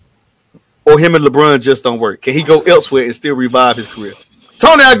 Or him and LeBron just don't work. Can he go elsewhere and still revive his career?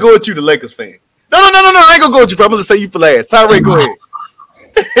 Tony, I'll go with you, the Lakers fan. No, I ain't gonna go with you. I'm gonna say you for last. Tyree, go ahead.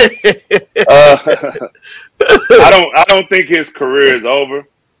 I don't think his career is over.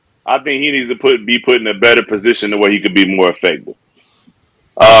 I think he needs to be put in a better position to where he could be more effective.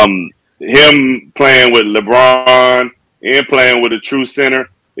 Him playing with LeBron and playing with a true center,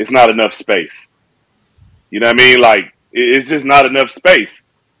 it's not enough space. You know what I mean? Like, it's just not enough space.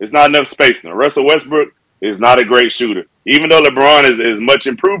 It's not enough space now. Russell Westbrook is not a great shooter. Even though LeBron is much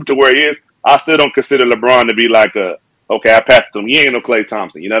improved to where he is, I still don't consider LeBron to be like I passed to him. He ain't no Klay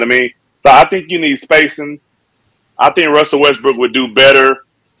Thompson. You know what I mean? So I think you need spacing. I think Russell Westbrook would do better.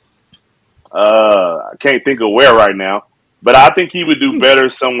 I can't think of where right now. But I think he would do better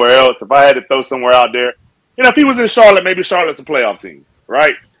somewhere else. If I had to throw somewhere out there, if he was in Charlotte, maybe Charlotte's a playoff team,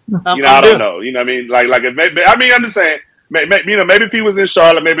 right? I don't know. You know what I mean? Like if maybe, I'm just saying, maybe if he was in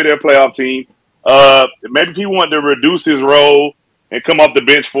Charlotte, maybe they're a playoff team. Maybe if he wanted to reduce his role and come off the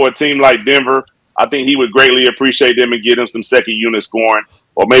bench for a team like Denver, I think he would greatly appreciate them and get him some second unit scoring.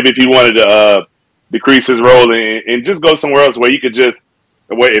 Or maybe if he wanted to decrease his role and just go somewhere else where he could just,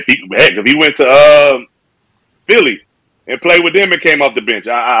 if he went to Philly and played with them and came off the bench,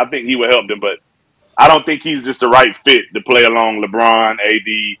 I think he would help them. But I don't think he's just the right fit to play along LeBron,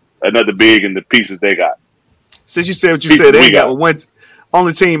 AD, another big, and the pieces they got. Since you said what you said, they ain't got one.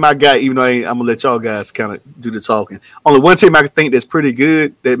 Only team I got, even though I'm going to let y'all guys kind of do the talking. Only one team I can think that's pretty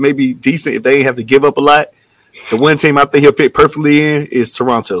good, that may be decent if they ain't have to give up a lot. The one team I think he'll fit perfectly in is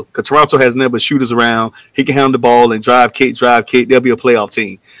Toronto. Because Toronto has nothing but shooters around. He can handle the ball and drive kick. They'll be a playoff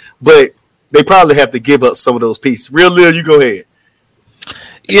team. But they probably have to give up some of those pieces. Real Lil, you go ahead.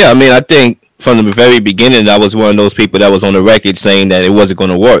 Yeah, I mean, I think from the very beginning, I was one of those people that was on the record saying that it wasn't going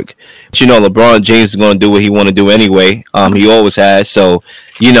to work. But, LeBron James is going to do what he want to do anyway. He always has. So,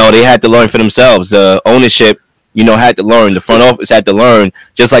 they had to learn for themselves. The ownership, had to learn. The front office had to learn,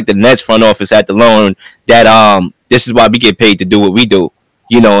 just like the Nets front office had to learn that this is why we get paid to do what we do.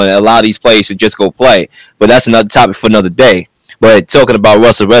 And a lot of these players should just go play. But that's another topic for another day. But talking about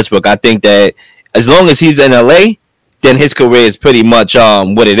Russell Westbrook, I think that as long as he's in LA, then his career is pretty much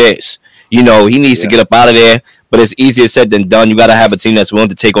what it is. He needs to get up out of there, but it's easier said than done. You got to have a team that's willing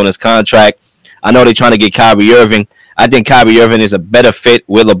to take on his contract. I know they're trying to get Kyrie Irving. I think Kyrie Irving is a better fit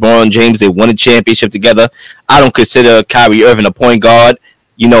with LeBron James. They won a championship together. I don't consider Kyrie Irving a point guard.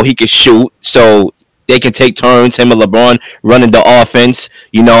 He can shoot, so they can take turns, him and LeBron, running the offense.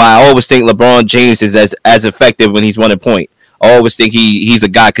 I always think LeBron James is as effective when he's running point. I always think he's a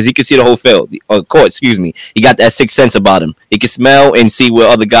guy because he can see the whole field, court. Excuse me. He got that sixth sense about him. He can smell and see where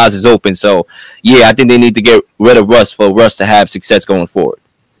other guys is open. So, yeah, I think they need to get rid of Russ for Russ to have success going forward.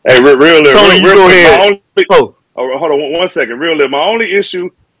 Hey, Tony, you go ahead. Hold on 1 second. My only issue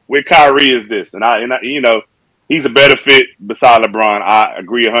with Kyrie is this, and I he's a better fit beside LeBron. I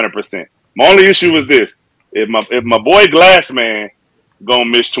agree 100%. My only issue is this: if my boy Glassman gonna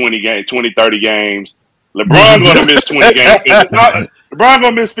miss 30 games. LeBron going to miss 20 games. LeBron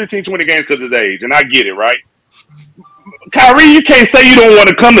going to miss 15, 20 games because of his age, and I get it, right? Kyrie, you can't say you don't want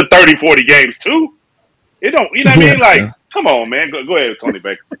to come to 30, 40 games, too. It don't, you know what I mean? Like, come on, man. Go ahead, Tony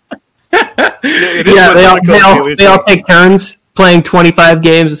Baker. They all take turns playing 25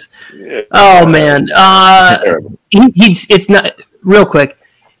 games. Yeah. Oh, man. It's not, real quick,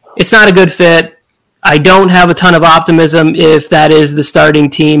 it's not a good fit. I don't have a ton of optimism if that is the starting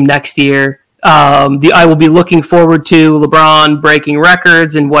team next year. I will be looking forward to LeBron breaking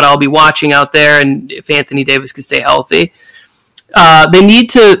records and what I'll be watching out there, and if Anthony Davis can stay healthy. They need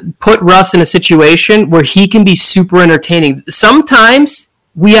to put Russ in a situation where he can be super entertaining. Sometimes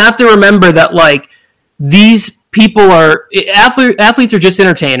we have to remember that, like, these people are athletes are just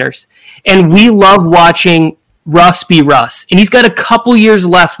entertainers, and we love watching Russ be Russ. And he's got a couple years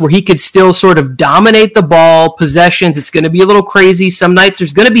left where he could still sort of dominate the ball, possessions. It's going to be a little crazy. Some nights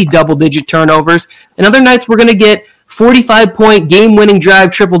there's going to be double-digit turnovers, and other nights we're going to get 45-point game-winning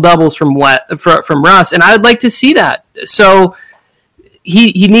drive triple-doubles from Russ, and I'd like to see that. So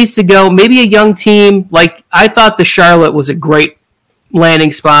he needs to go. Maybe a young team. Like, I thought the Charlotte was a great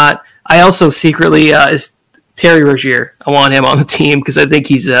landing spot. I also secretly is Terry Rozier. I want him on the team because I think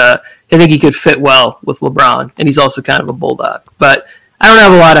he could fit well with LeBron, and he's also kind of a bulldog. But I don't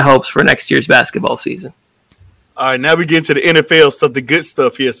have a lot of hopes for next year's basketball season. All right, now we get into the NFL stuff, the good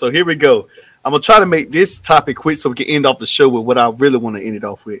stuff here. So here we go. I'm gonna try to make this topic quick so we can end off the show with what I really want to end it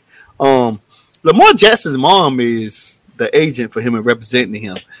off with. Lamar Jackson's mom is the agent for him and representing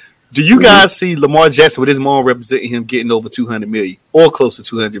him. Do you guys see Lamar Jackson with his mom representing him getting over $200 million or close to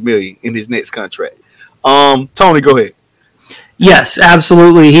 $200 million in his next contract? Tony, go ahead. Yes,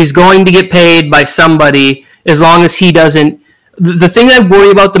 absolutely. He's going to get paid by somebody as long as he doesn't. The thing I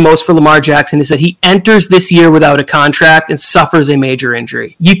worry about the most for Lamar Jackson is that he enters this year without a contract and suffers a major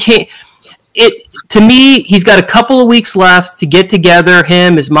injury. You can't. To me, he's got a couple of weeks left to get together,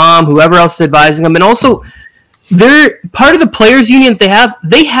 him, his mom, whoever else is advising him, and also they're part of the players union that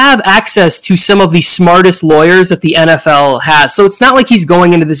they have access to some of the smartest lawyers that the NFL has. So it's not like he's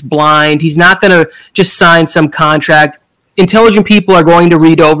going into this blind. He's not going to just sign some contract. Intelligent people are going to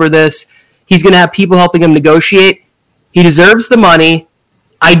read over this. He's going to have people helping him negotiate. He deserves the money.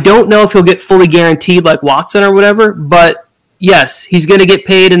 I don't know if he'll get fully guaranteed like Watson or whatever, but yes, he's going to get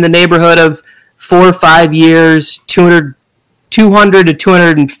paid in the neighborhood of 4 or 5 years, $200 to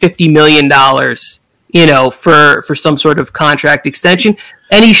 $250 million, for some sort of contract extension.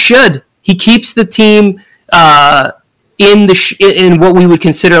 And he should. He keeps the team in what we would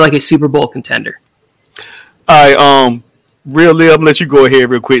consider like a Super Bowl contender. All right, Real Lil, I'm gonna let you go ahead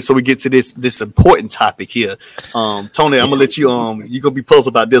real quick so we get to this important topic here. Tony, I'm gonna let you you're gonna be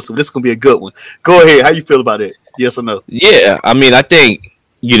puzzled about this one. This is gonna be a good one. Go ahead. How you feel about it? Yes or no? Yeah, I mean, I think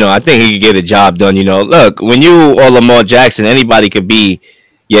he could get a job done. Look, when you or Lamar Jackson, anybody could be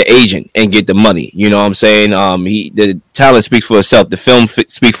your agent and get the money. You know what I'm saying? The talent speaks for itself. The film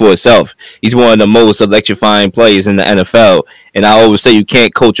speaks for itself. He's one of the most electrifying players in the NFL. And I always say you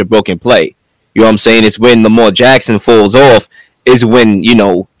can't coach a broken play. You know what I'm saying? It's when Lamar Jackson falls off is when,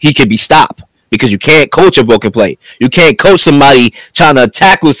 he can be stopped. Because you can't coach a broken play. You can't coach somebody trying to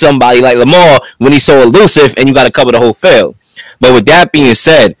tackle somebody like Lamar when he's so elusive and you got to cover the whole field. But with that being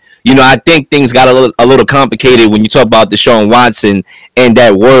said, I think things got a little complicated when you talk about Deshaun Watson and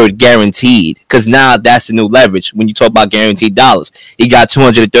that word guaranteed. Because now that's the new leverage when you talk about guaranteed dollars. He got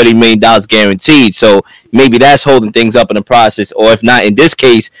 $230 million guaranteed. So maybe that's holding things up in the process. Or if not, in this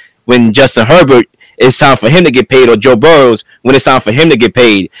case, when Justin Herbert, it's time for him to get paid, or Joe Burrows, when it's time for him to get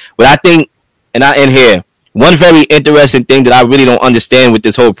paid. But I think, and I end here, one very interesting thing that I really don't understand with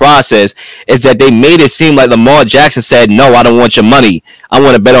this whole process is that they made it seem like Lamar Jackson said, no, I don't want your money. I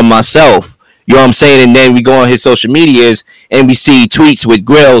want to bet on myself. You know what I'm saying? And then we go on his social medias and we see tweets with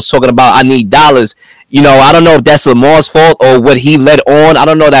Grills talking about, I need dollars. I don't know if that's Lamar's fault or what he led on. I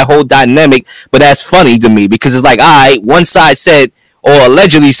don't know that whole dynamic, but that's funny to me because it's like, all right, one side said, or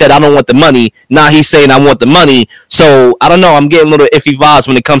allegedly said, I don't want the money. Now he's saying I want the money. So, I don't know. I'm getting a little iffy vibes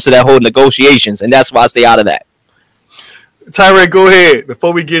when it comes to that whole negotiations, and that's why I stay out of that. Tyree, go ahead.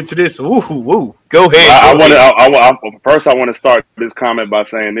 Before we get into this, go ahead. First, I want to start this comment by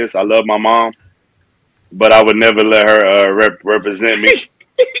saying this. I love my mom, but I would never let her represent me.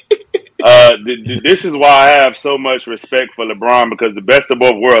 This is why I have so much respect for LeBron, because the best of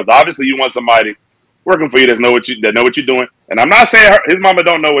both worlds. Obviously, you want somebody working for you that know what you're doing. And I'm not saying his mama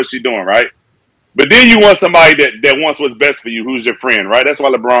don't know what she's doing, right? But then you want somebody that wants what's best for you, who's your friend, right? That's why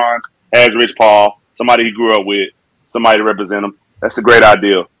LeBron has Rich Paul, somebody he grew up with, somebody to represent him. That's a great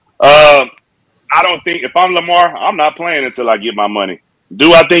idea. I don't think, if I'm Lamar, I'm not playing until I get my money.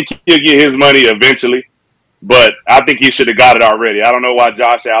 Do I think he'll get his money eventually? But I think he should have got it already. I don't know why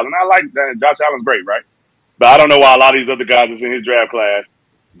Josh Allen, I like that. Josh Allen's great, right? But I don't know why a lot of these other guys that's in his draft class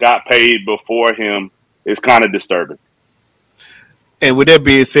got paid before him. It's kind of disturbing. And with that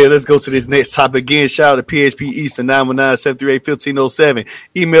being said, let's go to this next topic again. Shout out to PHP Eastern 919-738-1507.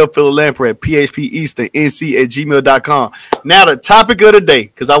 Email Philip Lamper at phpeasternNC@gmail.com. Now the topic of the day,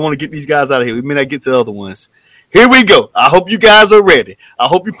 because I want to get these guys out of here. We may not get to the other ones. Here we go. I hope you guys are ready. I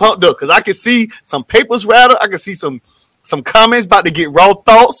hope you pumped up because I can see some papers rattle. I can see some comments about to get raw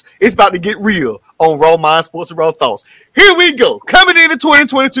thoughts. It's about to get real on Raw Mind Sports and Raw Thoughts. Here we go. Coming in the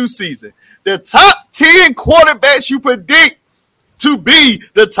 2022 season, the top 10 quarterbacks you predict to be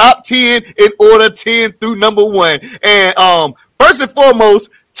the top 10 in order 10 through number 1. And first and foremost,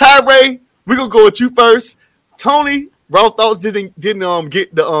 Tyree, we're gonna go with you first. Tony, Raw Thoughts didn't get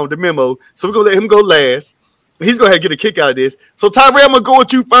the memo, so we're gonna let him go last. He's gonna have to get a kick out of this. So Tyree, I'm gonna go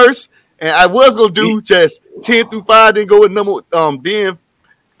with you first. And I was gonna do just 10 through 5, then go with number then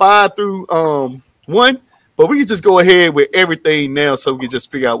 5 through 1. But we can just go ahead with everything now so we can just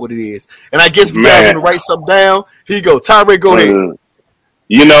figure out what it is. And I guess if you guys want to write something down, here you go. Tyree, go ahead.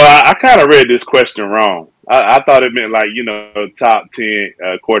 You know, I kind of read this question wrong. I thought it meant like, you know, top 10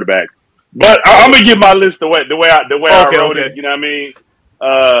 quarterbacks. But I'm gonna give my list the way I wrote it. You know what I mean?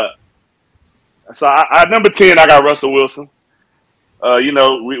 So I number 10, I got Russell Wilson. You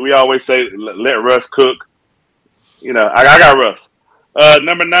know, we always say let Russ cook. You know, I got Russ.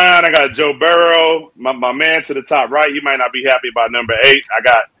 Number 9, I got Joe Burrow. My man to the top right. You might not be happy about number 8. I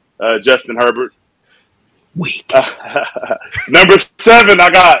got Justin Herbert. Weak. Number 7, I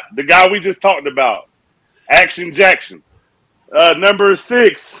got the guy we just talked about, Action Jackson. Number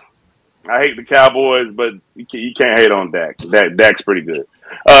 6, I hate the Cowboys, but you can't hate on Dak. Dak's pretty good.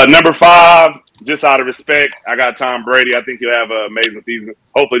 Number 5, just out of respect, I got Tom Brady. I think he'll have an amazing season.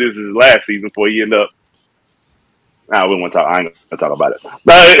 Hopefully, this is his last season before he end up. I ain't gonna talk about it.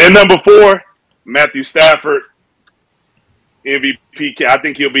 And number 4, Matthew Stafford, MVP. I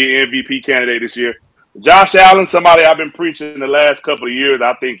think he'll be an MVP candidate this year. Josh Allen, somebody I've been preaching the last couple of years.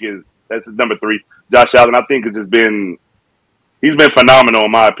 I think that's number 3. Josh Allen, I think he's been phenomenal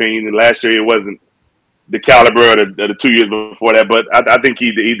in my opinion. And last year it wasn't the caliber of the 2 years before that, but I think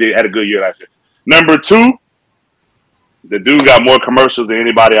he had a good year last year. Number 2, the dude got more commercials than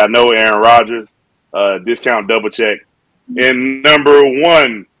anybody I know, Aaron Rodgers. Discount double check. And number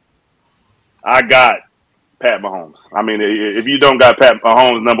 1, I got Pat Mahomes. I mean, if you don't got Pat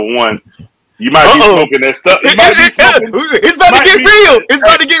Mahomes number 1, you might be smoking that stuff. It's about to get real. It's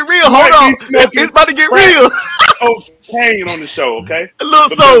about to get real. Hold on. It's about to get real. Cocaine on the show, okay?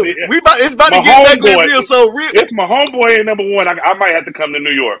 Look, so it's about to get real. So real. If my homeboy ain't number 1, I might have to come to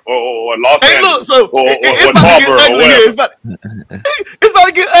New York or Los Angeles. Hey, look, so it's about to get ugly here. It's about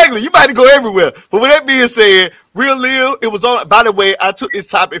to get ugly. You about to go everywhere. But with that being said, Real Lil, it was on. By the way, I took this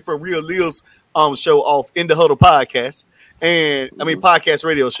topic from Real Lil's show off In the Huddle podcast. And I mean podcast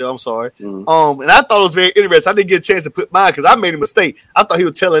radio show. I'm sorry. And I thought it was very interesting. I didn't get a chance to put mine because I made a mistake. I thought he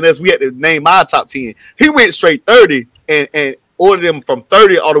was telling us we had to name my top 10. He went straight 30 and ordered them from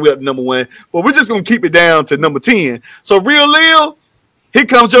 30 all the way up to number 1. But we're just gonna keep it down to number 10. So Real Lil, here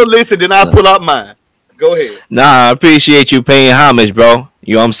comes your list, and then I pull out mine. Go ahead. Nah, I appreciate you paying homage, bro.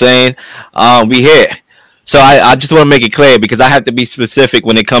 You know what I'm saying? We here. So I just want to make it clear because I have to be specific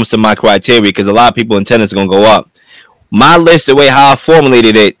when it comes to my criteria because a lot of people in tennis are gonna go up. My list, the way how I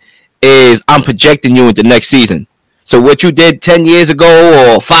formulated it, is I'm projecting you into next season. So what you did 10 years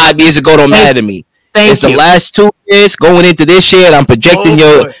ago or 5 years ago don't matter to me. It's the last 2 years going into this year, and I'm projecting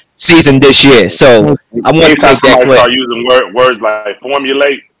your season this year. So I want to make that clear. Start using words like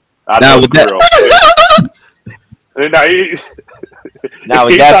formulate. Now with that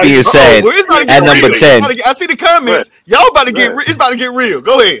being said, at number 10, I see the comments. Y'all about to get. It's about to get real.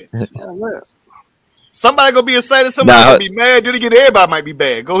 Go ahead. Somebody gonna be excited. Somebody gonna be mad. Then again, everybody might be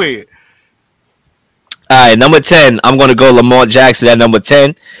bad. Go ahead. All right, number 10. I'm gonna go Lamar Jackson at number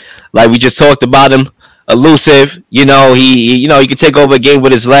 10. Like we just talked about him, elusive. You know, he can take over a game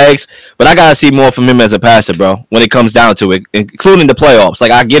with his legs. But I gotta see more from him as a passer, bro. When it comes down to it, including the playoffs.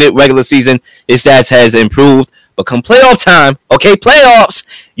 Like I get it, regular season, his stats has improved. But come playoff time, okay, playoffs,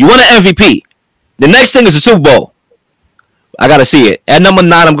 you want an MVP. The next thing is the Super Bowl. I gotta see it. At number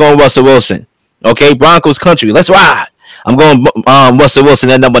 9, I'm going Russell Wilson. Okay, Broncos country. Let's ride. I'm going Russell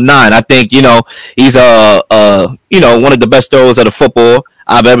Wilson at number 9. I think, he's one of the best throwers of the football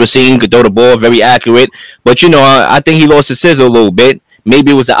I've ever seen. Could throw the ball, very accurate. But, I think he lost his sizzle a little bit.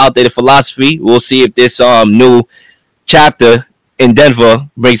 Maybe it was an outdated philosophy. We'll see if this new chapter in Denver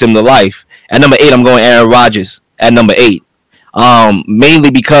brings him to life. At number 8, I'm going Aaron Rodgers at number 8.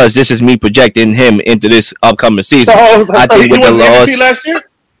 Mainly because this is me projecting him into this upcoming season. I think with the loss last year?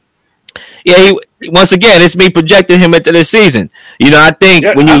 Yeah, once again, it's me projecting him into this season. I think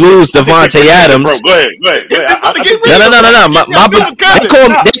when you lose Devontae Adams, bro, go ahead. No.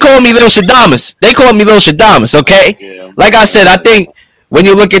 They call me Lil Shadamas. Okay, like I said, I think when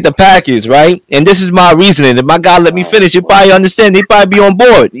you look at the Packers, right? And this is my reasoning. If my guy let me finish, you probably understand. They probably be on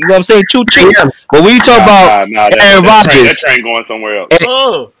board. You know what I'm saying? Choo. But when you talk about Aaron Rodgers, that train going somewhere else.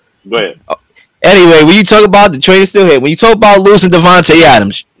 Oh, Go ahead. Anyway, when you talk about the train is still here, when you talk about losing Devontae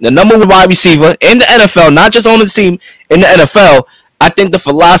Adams, the number one wide receiver in the NFL, not just on the team, in the NFL, I think the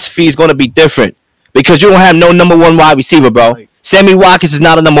philosophy is going to be different because you don't have no number one wide receiver, bro. Right. Sammy Watkins is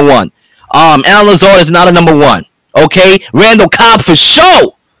not a number one. Alan Lazard is not a number one. Okay? Randall Cobb for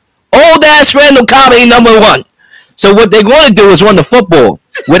sure. Old ass Randall Cobb ain't number one. So what they're going to do is run the football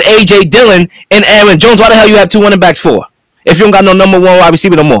with A.J. Dillon and Aaron Jones. Why the hell you have two running backs for? If you don't got no number one wide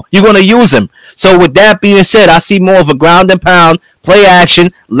receiver no more, you're going to use him. So with that being said, I see more of a ground and pound, play action,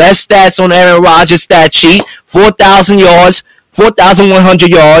 less stats on Aaron Rodgers' stat sheet, 4,000 yards, 4,100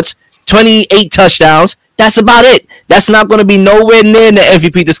 yards, 28 touchdowns. That's about it. That's not going to be nowhere near in the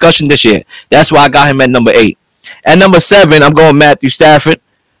MVP discussion this year. That's why I got him at number 8. At number 7, I'm going Matthew Stafford.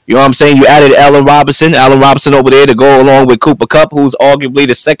 You know what I'm saying? You added Allen Robinson over there to go along with Cooper Kupp, who's arguably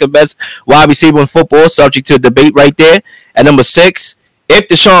the second best wide receiver in football, subject to debate right there. At number 6, if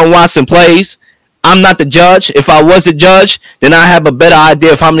Deshaun Watson plays, I'm not the judge. If I was the judge, then I have a better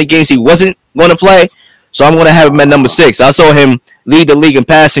idea of how many games he wasn't going to play. So I'm going to have him at number 6. I saw him lead the league in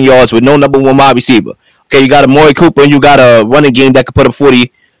passing yards with no number one wide receiver. Okay, you got Amari Cooper and you got a running game that could put up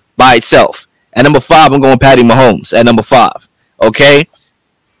 40 by itself. At number 5, I'm going Patty Mahomes at number 5. Okay?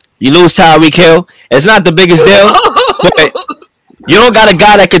 You lose Tyreek Hill. It's not the biggest deal, but you don't got a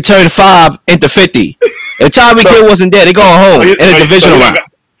guy that could turn 5 into 50. If Tyreek Hill wasn't there, they going home in a divisional round.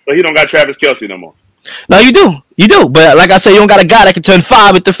 So he don't got Travis Kelce no more. No, you do. You do. But like I said, you don't got a guy that can turn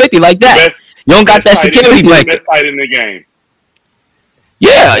 5 into 50 like that. You don't got that security blanket. Best tight in the game.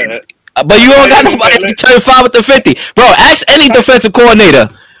 Yeah. But you don't got nobody that can turn 5 into 50. Bro, ask any defensive coordinator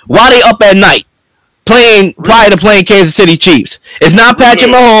why they up at night prior to playing Kansas City Chiefs. It's not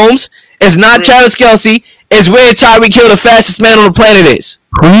Patrick Mahomes. It's not Travis Kelce. It's where Tyreek Hill, the fastest man on the planet, is.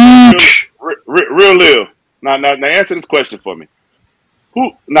 Real Lil. Now answer this question for me.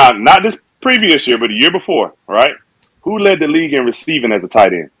 Who? Now, not this previous year, but the year before, right? Who led the league in receiving as a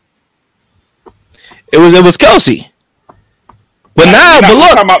tight end? It was Kelce. But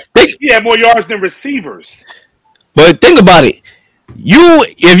look, he had more yards than receivers. But think about it.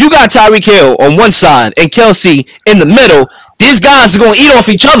 If you got Tyreek Hill on one side and Kelce in the middle, these guys are going to eat off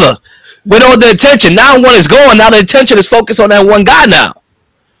each other with all the attention. Now one is gone. Now the attention is focused on that one guy now.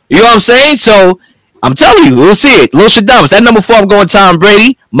 You know what I'm saying? So I'm telling you, we'll see it. Lil Shadamas. At number 4, I'm going Tom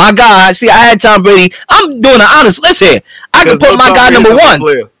Brady. My guy. See, I had Tom Brady. I'm doing an honest list here. I can put my guy number 1.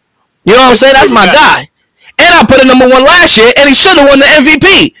 You know what I'm saying? That's my guy. And I put him number 1 last year, and he should have won the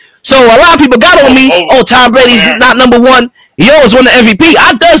MVP. So a lot of people got on me, Tom Brady's not number 1. He always won the MVP.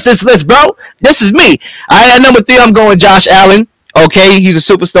 I does this list, bro. This is me. At number 3, I'm going Josh Allen. Okay, he's a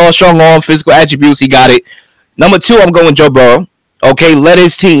superstar, strong arm, physical attributes. He got it. Number 2, I'm going Joe Burrow. Okay, led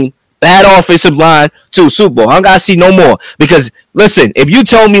his team, bad offensive line, to Super Bowl. I don't got to see no more. Because, listen, if you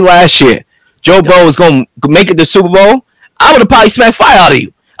told me last year Joe Burrow was going to make it to Super Bowl, I would have probably smacked fire out of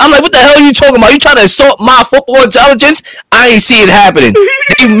you. I'm like, what the hell are you talking about? You trying to assault my football intelligence? I ain't see it happening.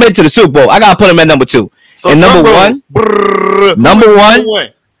 They even made to the Super Bowl. I got to put him at number 2. So and number 1,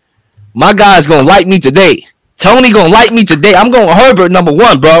 my guy's going to like me today. Tony going to like me today. I'm going Herbert number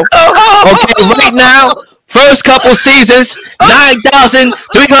 1, bro. Okay, right now, first couple seasons,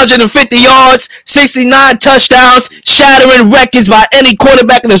 9,350 yards, 69 touchdowns, shattering records by any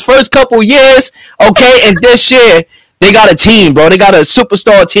quarterback in his first couple years. Okay, and this year, they got a team, bro. They got a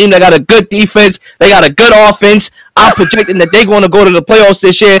superstar team. They got a good defense. They got a good offense. I'm projecting that they're going to go to the playoffs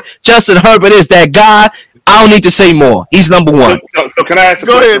this year. Justin Herbert is that guy. I don't need to say more. He's number 1. So can I ask a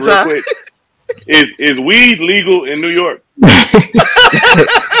question real quick? Is weed legal in New York?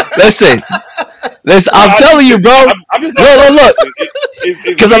 Listen, I'm telling you, bro. Look.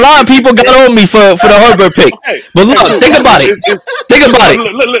 Because a lot of people got on me for the Herbert pick. But look, think about it.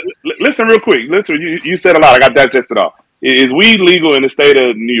 Listen real quick. Listen, you said a lot. I got digested off. Is weed legal in the state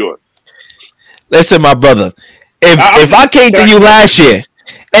of New York? Listen, my brother. If I came to you last year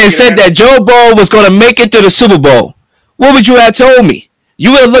and said that Joe Burrow was going to make it to the Super Bowl, what would you have told me?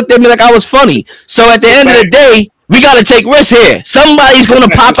 You would have looked at me like I was funny. So at the end of the day, we got to take risks here. Somebody's going to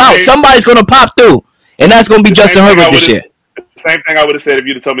pop out. Somebody's going to pop through. And that's going to be Justin Herbert this year. Same thing I would have said if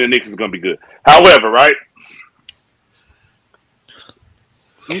you'd have told me the Knicks is going to be good. However, right?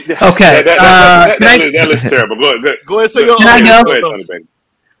 Okay. That looks terrible. Go ahead. Say your own.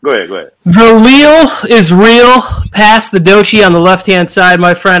 Go ahead. The wheel is real. Pass the Doshi on the left-hand side,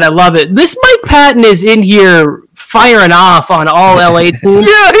 my friend. I love it. This Mike Patton is in here firing off on all LA teams.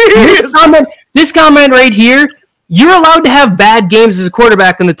 Yeah, he is. This comment right here, You're allowed to have bad games as a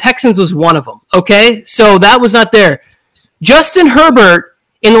quarterback, and the Texans was one of them, okay? So that was not there. Justin Herbert,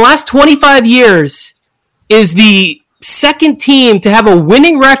 in the last 25 years, is the second team to have a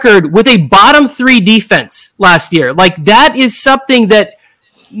winning record with a bottom 3 defense last year. Like, that is something that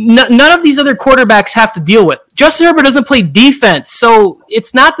none of these other quarterbacks have to deal with. Justin Herbert doesn't play defense, so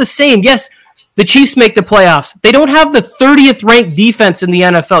it's not the same. Yes, the Chiefs make the playoffs. They don't have the 30th ranked defense in the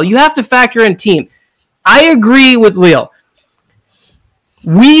NFL. You have to factor in team. I agree with Leo.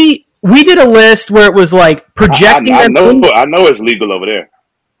 We did a list where it was like projecting. I know it's legal over there.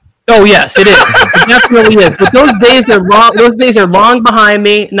 Oh yes, it is. It definitely is. But those days are long. Those days are long behind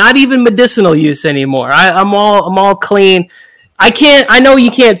me. Not even medicinal use anymore. I'm all clean. I know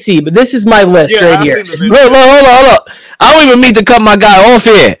you can't see, but this is my list right here. Look, hold up. I don't even mean to cut my guy off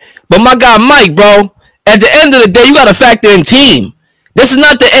here, but my guy Mike, bro. At the end of the day, you got to factor in team. This is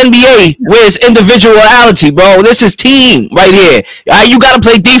not the NBA where it's individuality, bro. This is team right here. You got to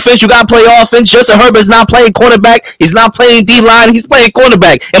play defense. You got to play offense. Justin Herbert's not playing quarterback. He's not playing D-line. He's playing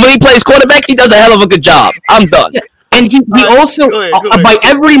quarterback. And when he plays quarterback, he does a hell of a good job. I'm done. Yeah. And he also, go ahead. By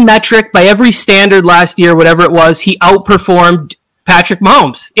every metric, by every standard last year, whatever it was, he outperformed Patrick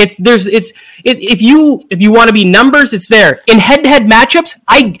Mahomes. If you want to be numbers, it's there. In head-to-head matchups,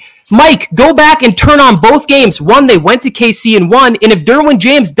 Mike, go back and turn on both games. One, they went to KC and won. And if Derwin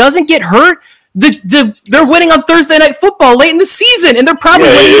James doesn't get hurt, they're winning on Thursday Night Football late in the season, and they're probably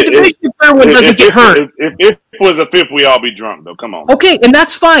winning the division if Derwin doesn't get hurt. If it was a fifth, we all be drunk, though. Come on. Okay, and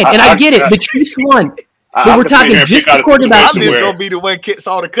that's fine. And I get it. The Chiefs won. But we're talking just the quarterback. I'm just going to be the one that gets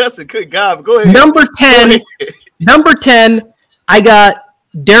all the cussing. Good God. But go ahead. Number 10, I got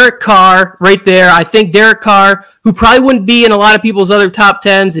Derek Carr right there. I think Derek Carr, who probably wouldn't be in a lot of people's other top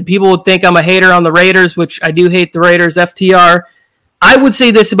 10s, and people would think I'm a hater on the Raiders, which I do hate the Raiders, FTR. I would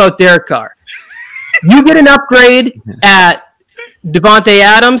say this about Derek Carr. You get an upgrade at Devontae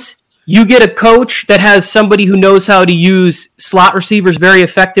Adams. You get a coach that has somebody who knows how to use slot receivers very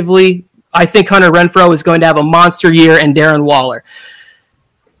effectively. I think Hunter Renfrow is going to have a monster year, and Darren Waller.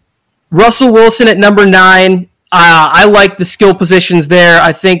 Russell Wilson at number 9. I like the skill positions there.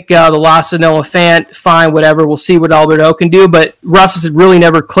 I think the loss of Noah Fant, fine, whatever. We'll see what Albert O can do, but Russ has really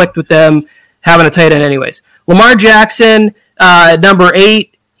never clicked with them having a tight end anyways. Lamar Jackson at number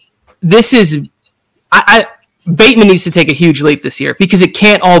 8. This is Bateman needs to take a huge leap this year because it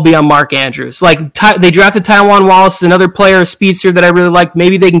can't all be on Mark Andrews. Like they drafted Tywan Wallace, another player, a speedster that I really like.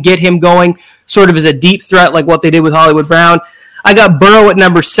 Maybe they can get him going sort of as a deep threat like what they did with Hollywood Brown. I got Burrow at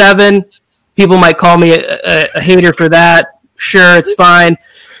number 7. People might call me a hater for that. Sure, it's fine.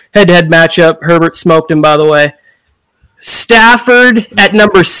 Head-to-head matchup. Herbert smoked him, by the way. Stafford at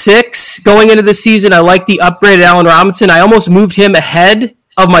number 6. Going into the season, I like the upgraded Allen Robinson. I almost moved him ahead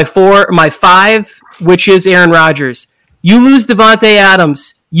of my 5, which is Aaron Rodgers. You lose Devontae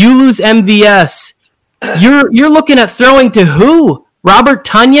Adams. You lose MVS. You're looking at throwing to who? Robert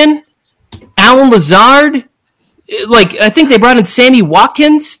Tonyan? Alan Lazard? Like, I think they brought in Sammy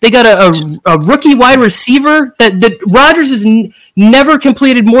Watkins. They got a rookie wide receiver that Rodgers has never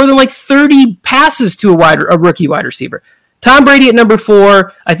completed more than like 30 passes to a rookie wide receiver. Tom Brady at number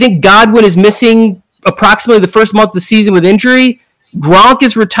 4. I think Godwin is missing approximately the first month of the season with injury. Gronk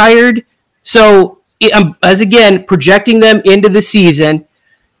is retired. So, as again, projecting them into the season,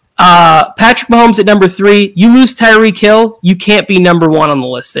 Patrick Mahomes at number 3. You lose Tyreek Hill, you can't be number 1 on the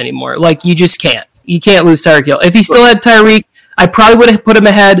list anymore. Like, you just can't. You can't lose Tyreek Hill. If he still had Tyreek, I probably would have put him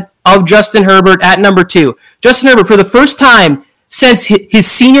ahead of Justin Herbert at number 2. Justin Herbert, for the first time since his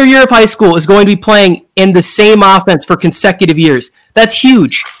senior year of high school, is going to be playing in the same offense for consecutive years. That's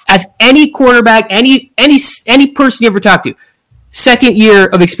huge. As any quarterback, any person you ever talk to, second year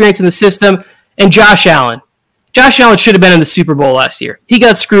of experience in the system. And Josh Allen. Josh Allen should have been in the Super Bowl last year. He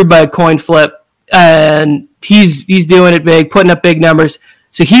got screwed by a coin flip, and he's doing it big, putting up big numbers.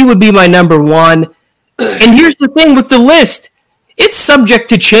 So he would be my number 1. And here's the thing with the list. It's subject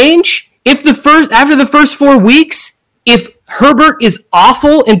to change. After the first 4 weeks, if Herbert is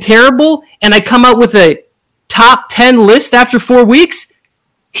awful and terrible and I come out with a top 10 list after 4 weeks,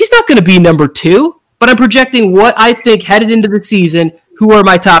 he's not going to be number 2. But I'm projecting what I think headed into the season, who are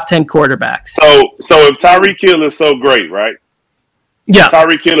my top 10 quarterbacks. So if Tyreek Hill is so great, right? Yeah. If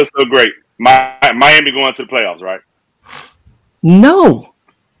Tyreek Hill is so great. Miami going to the playoffs, right? No.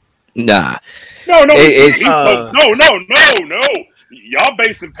 Nah. No. Y'all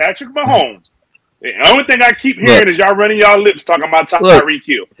basing Patrick Mahomes. The only thing I keep hearing is y'all running y'all lips talking about Tyreek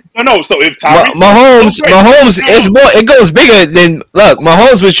Hill. So if Tyreek Mahomes, it's more. It goes bigger than. Look,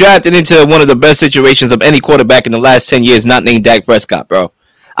 Mahomes was drafted into one of the best situations of any quarterback in the last 10 years, not named Dak Prescott, bro.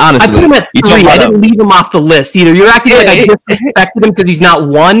 Honestly, I put him at you talking 3. I about didn't leave him off the list either. You're acting like I disrespected him because he's not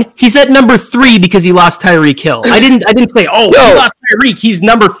 1. He's at number 3 because he lost Tyreek Hill. I didn't say, oh, he lost Tyreek. He's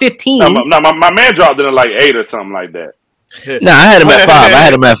number 15. No, my man dropped in at like 8 or something like that. No, I had him at 5. I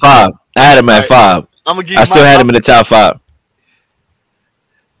had him at 5. I still had him in the top 5.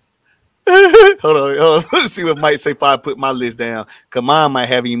 Hold on. Let's see what Mike say if I put my list down. Cause mine might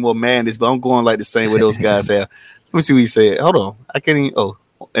have even more madness, but I'm going like the same way those guys have. Let me see what he said. Hold on. I can't even. Oh,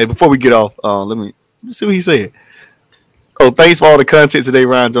 and before we get off, let me see what he said. Oh, thanks for all the content today,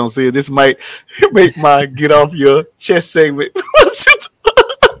 Ryan Jones. See, this might make my get off your chest segment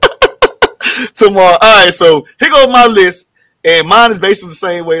tomorrow. All right, so here goes my list, and mine is basically the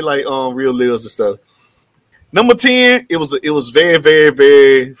same way, like Real Lives and stuff. Number 10, it was very, very,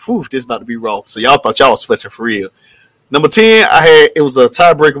 very. Whew, this is about to be raw. So y'all thought y'all was fussing for real. Number 10, it was a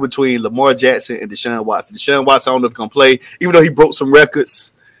tiebreaker between Lamar Jackson and Deshaun Watson. Deshaun Watson, I don't know if he's gonna play, even though he broke some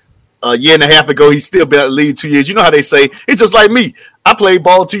records a year and a half ago. He's still been out of the league 2 years. You know how they say it's just like me. I played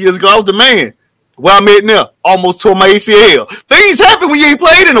ball 2 years ago. I was the man. Where I'm at now, almost tore my ACL. Things happen when you ain't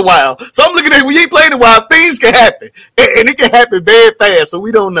played in a while. So I'm looking at when you ain't played in a while, things can happen, and it can happen very fast. So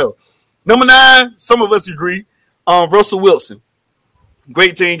we don't know. Number 9, some of us agree. Russell Wilson,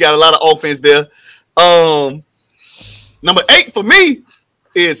 great team, got a lot of offense there. Number 8 for me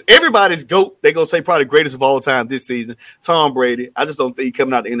is everybody's GOAT. They're gonna say probably greatest of all time this season, Tom Brady. I just don't think he's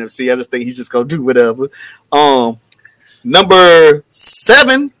coming out the NFC. I just think he's just gonna do whatever. Number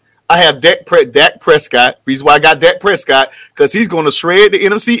 7, I have Dak Prescott. Reason why I got Dak Prescott, because he's gonna shred the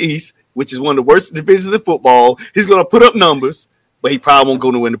NFC East, which is one of the worst divisions in football. He's gonna put up numbers, but he probably won't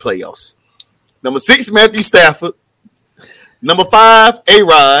go to win the playoffs. Number 6, Matthew Stafford. Number 5,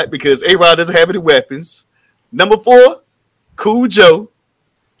 A-Rod, because A-Rod doesn't have any weapons. Number 4, Cool Joe.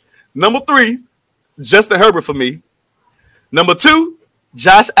 Number 3, Justin Herbert for me. Number 2,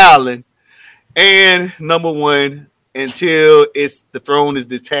 Josh Allen. And number 1, until the throne is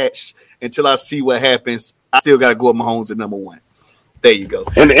detached, until I see what happens, I still got to go with Mahomes at number 1. There you go.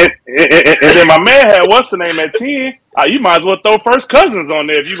 And then my man had what's the name at 10. You might as well throw First Cousins on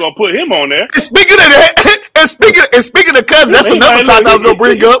there if you're gonna put him on there. And speaking of that, and speaking of Cousins, that's another topic I was gonna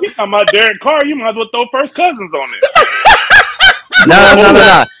bring up. You talking about Derek Carr? You might as well throw First Cousins on there.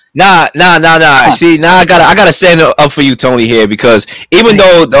 Nah. See, now I gotta stand up for you, Tony, here, because even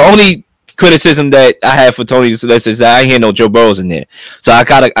though the only criticism that I have for Tony's list is that I hear no Joe Burrows in there, so I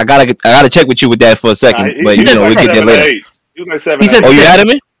gotta check with you with that for a second. But we'll get there later. He was like 7. He said, you had him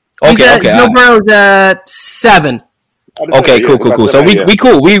in? Okay. Joe Burrow's at 7. Okay, cool. So we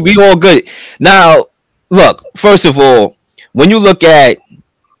cool. We all good. Now, look, first of all, when you look at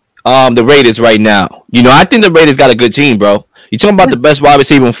the Raiders right now, I think the Raiders got a good team, bro. You're talking about the best wide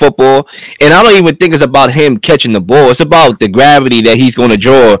receiver in football, and I don't even think it's about him catching the ball. It's about the gravity that he's going to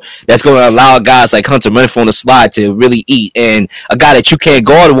draw that's going to allow guys like Hunter Renfrow on the slide to really eat, and a guy that you can't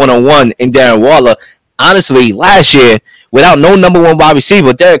guard one-on-one in Darren Waller. Honestly, last year, without no number 1 wide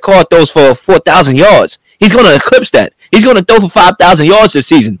receiver, Derek Carr throws for 4,000 yards. He's going to eclipse that. He's going to throw for 5,000 yards this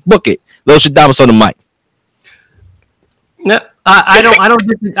season. Book it. Lil Shadamas on the mic. No, I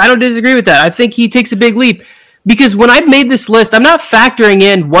don't disagree with that. I think he takes a big leap, because when I made this list, I'm not factoring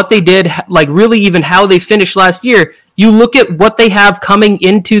in what they did, like really even how they finished last year. You look at what they have coming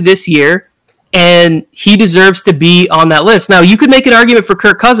into this year, and he deserves to be on that list. Now, you could make an argument for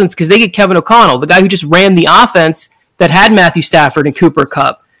Kirk Cousins because they get Kevin O'Connell, the guy who just ran the offense that had Matthew Stafford and Cooper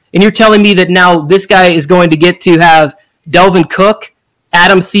Kupp. And you're telling me that now this guy is going to get to have Delvin Cook,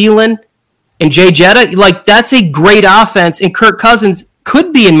 Adam Thielen, and Jay Jetta? Like, that's a great offense, and Kirk Cousins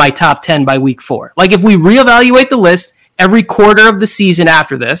could be in my top 10 by week 4. Like, if we reevaluate the list every quarter of the season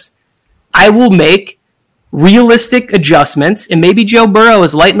after this, I will make realistic adjustments, and maybe Joe Burrow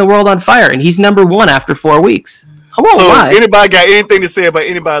is lighting the world on fire, and he's number 1 after 4 weeks. Anybody got anything to say about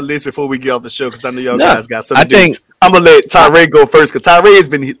anybody's list before we get off the show? Because I know y'all guys got something to do. I'm going to let Tyree go first, because Tyree has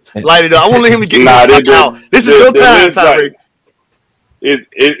been lighted up. I want to let him get his out. This is your time, Tyree.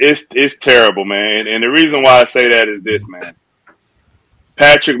 It's terrible, man. And the reason why I say that is this, man.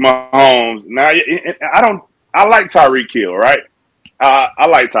 Patrick Mahomes. Now, I like Tyreek Hill, right? I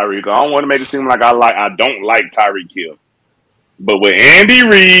like Tyreek. I don't want to make it seem like I don't like Tyreek Hill. But with Andy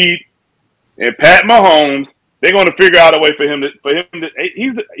Reid and Pat Mahomes, they're going to figure out a way for him to. When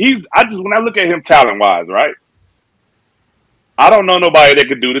I look at him talent wise, right? I don't know nobody that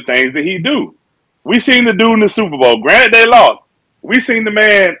could do the things that he do. We seen the dude in the Super Bowl. Granted, they lost. We seen the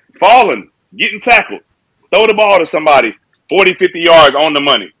man falling, getting tackled, throw the ball to somebody 40, 50 yards on the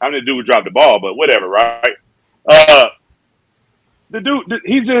money. I mean, the dude dropped the ball, but whatever, right? The dude,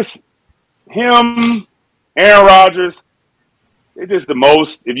 him, Aaron Rodgers, They're just the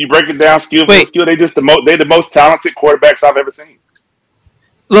most. If you break it down, skill, they just the most. They're the most talented quarterbacks I've ever seen.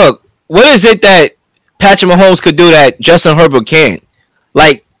 Look, what is it that Patrick Mahomes could do that Justin Herbert can't?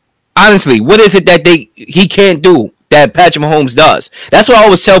 Like, honestly, what is it that he can't do that Patrick Mahomes does? That's what I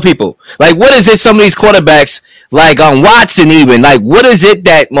always tell people. Like, what is it some of these quarterbacks, like Watson even, like, what is it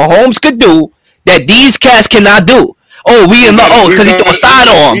that Mahomes could do that these cats cannot do? Oh, because he threw a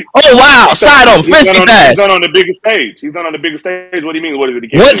sidearm. Oh, wow, sidearm, frisky pass. He's not on the biggest stage. What do you mean? What is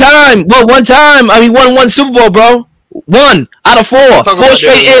it? One time, I mean, won Super Bowl, bro. 1 out of 4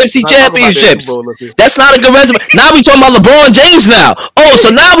 straight AFC championships. That's not a good resume. Now we talking about LeBron James now. Oh, so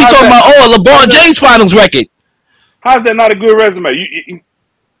now we talking about LeBron James finals record. How's that not a good resume?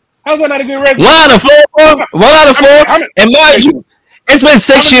 How's that not a good resume? 1 out of 4, bro. 1 out of 4. And mind you, it's been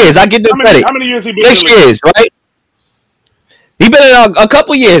 6 years. I get the credit. How many years he been? 6 years, right? He been in a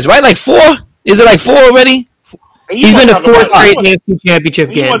couple years, right? Like 4? Is it like 4 already? He's been to 4 straight AFC championship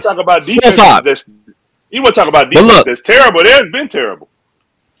games. You want to talk about defense? You want to talk about defense that's terrible? There's been terrible.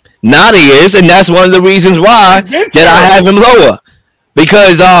 Not he is, and that's one of the reasons why that I have him lower.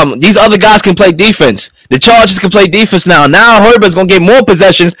 Because these other guys can play defense. The Chargers can play defense now. Now Herbert's gonna get more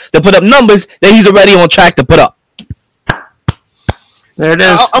possessions to put up numbers that he's already on track to put up. There it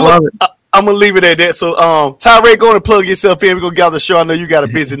is. I'm gonna leave it at that. So Tyree, go and plug yourself in. We're gonna get out the show. I know you got a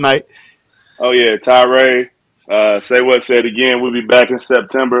busy night. Oh yeah, Tyree. Say what said again. We'll be back in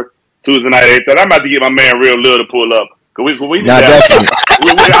September. Tuesday night, 8:30. I'm about to get my man Real Lil to pull up. Cause we I'm about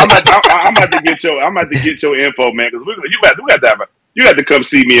to get your info, man. Cause you got to come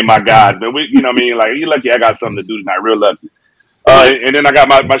see me and my guys, man. You know what I mean? Like, you're lucky I got something to do tonight. Real lucky. And then I got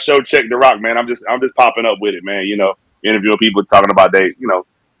my show Check the Rock, man. I'm just popping up with it, man. You know, interviewing people, talking about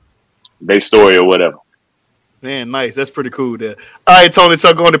their story or whatever. Man, nice. That's pretty cool there. All right, Tony,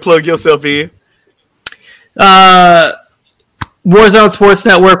 so go on to plug yourself in. Warzone Sports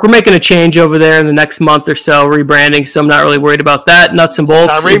Network. We're making a change over there in the next month or so, rebranding. So I'm not really worried about that. Nuts and bolts.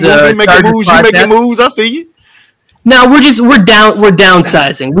 Tyree, you making moves. I see you. No, we're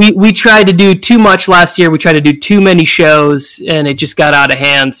downsizing. We tried to do too much last year. We tried to do too many shows, and it just got out of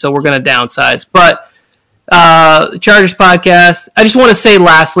hand. So we're going to downsize. But Chargers podcast. I just want to say,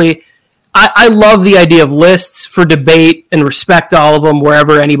 lastly, I love the idea of lists for debate and respect all of them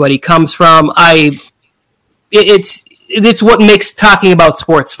wherever anybody comes from. It's what makes talking about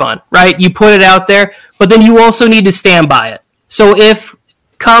sports fun, right? You put it out there, but then you also need to stand by it. So if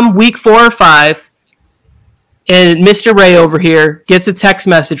come week 4 or 5, and Mr. Ray over here gets a text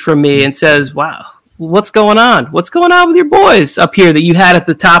message from me and says, wow, what's going on? What's going on with your boys up here that you had at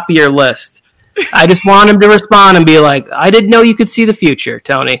the top of your list? I just want him to respond and be like, I didn't know you could see the future,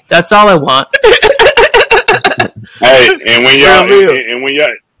 Tony. That's all I want. Hey,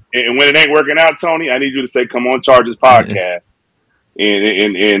 and when it ain't working out, Tony, I need you to say, come on Chargers podcast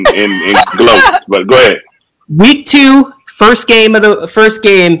and gloat. But go ahead. Week 2, first game,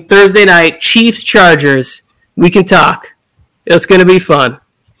 Thursday night, Chiefs Chargers. We can talk. It's going to be fun.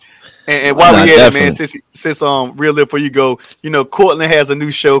 And while we at it, man, since Real Live, before you go, Cortland has a new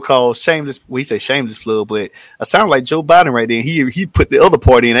show called Shameless. Well, he said Shameless Plug, but I sound like Joe Biden right there. He put the other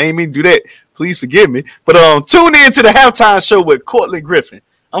part in. I ain't mean to do that. Please forgive me. But tune in to the halftime show with Cortland Griffin.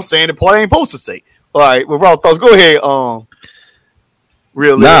 I'm saying the part I ain't supposed to say. All right, well, raw thoughts. Go ahead,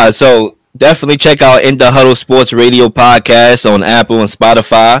 Real Live. So definitely check out In the Huddle Sports Radio podcast on Apple and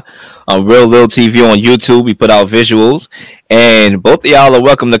Spotify. Real Lil TV on YouTube. We put out visuals, and both of y'all are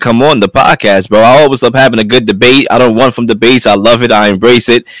welcome to come on the podcast, bro. I always love having a good debate. I don't run from debates. I love it. I embrace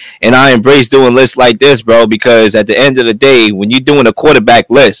it, and I embrace doing lists like this, bro, because at the end of the day, when you're doing a quarterback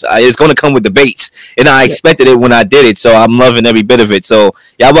list, it's going to come with debates, and I expected it when I did it, so I'm loving every bit of it. So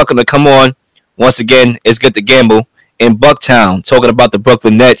y'all welcome to come on. Once again, it's good to gamble in Bucktown, talking about the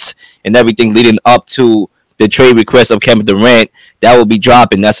Brooklyn Nets and everything leading up to the trade request of Kevin Durant. That will be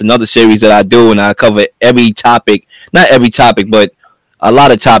dropping. That's another series that I do, and I cover every topic. Not every topic, but a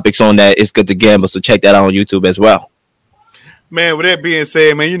lot of topics on that. It's good to gamble, so check that out on YouTube as well. Man, with that being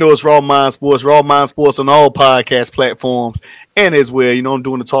said, man, it's Raw Mind Sports on all podcast platforms and as well. I'm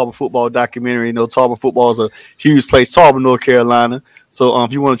doing the Tarver football documentary. Tarver football is a huge place, Tarver, North Carolina. So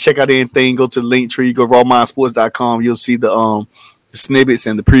if you want to check out anything, go to the link tree, go rawmindsports.com. You'll see the snippets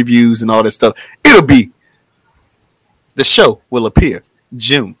and the previews and all that stuff. The show will appear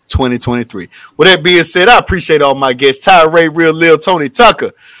June 2023. With that being said, I appreciate all my guests, Tyree, Real Lil, Tony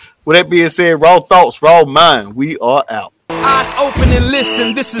Tucker. With that being said, Raw Thoughts, Raw Mind, we are out. Eyes open and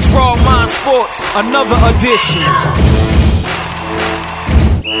listen, this is Raw Mind Sports, another edition.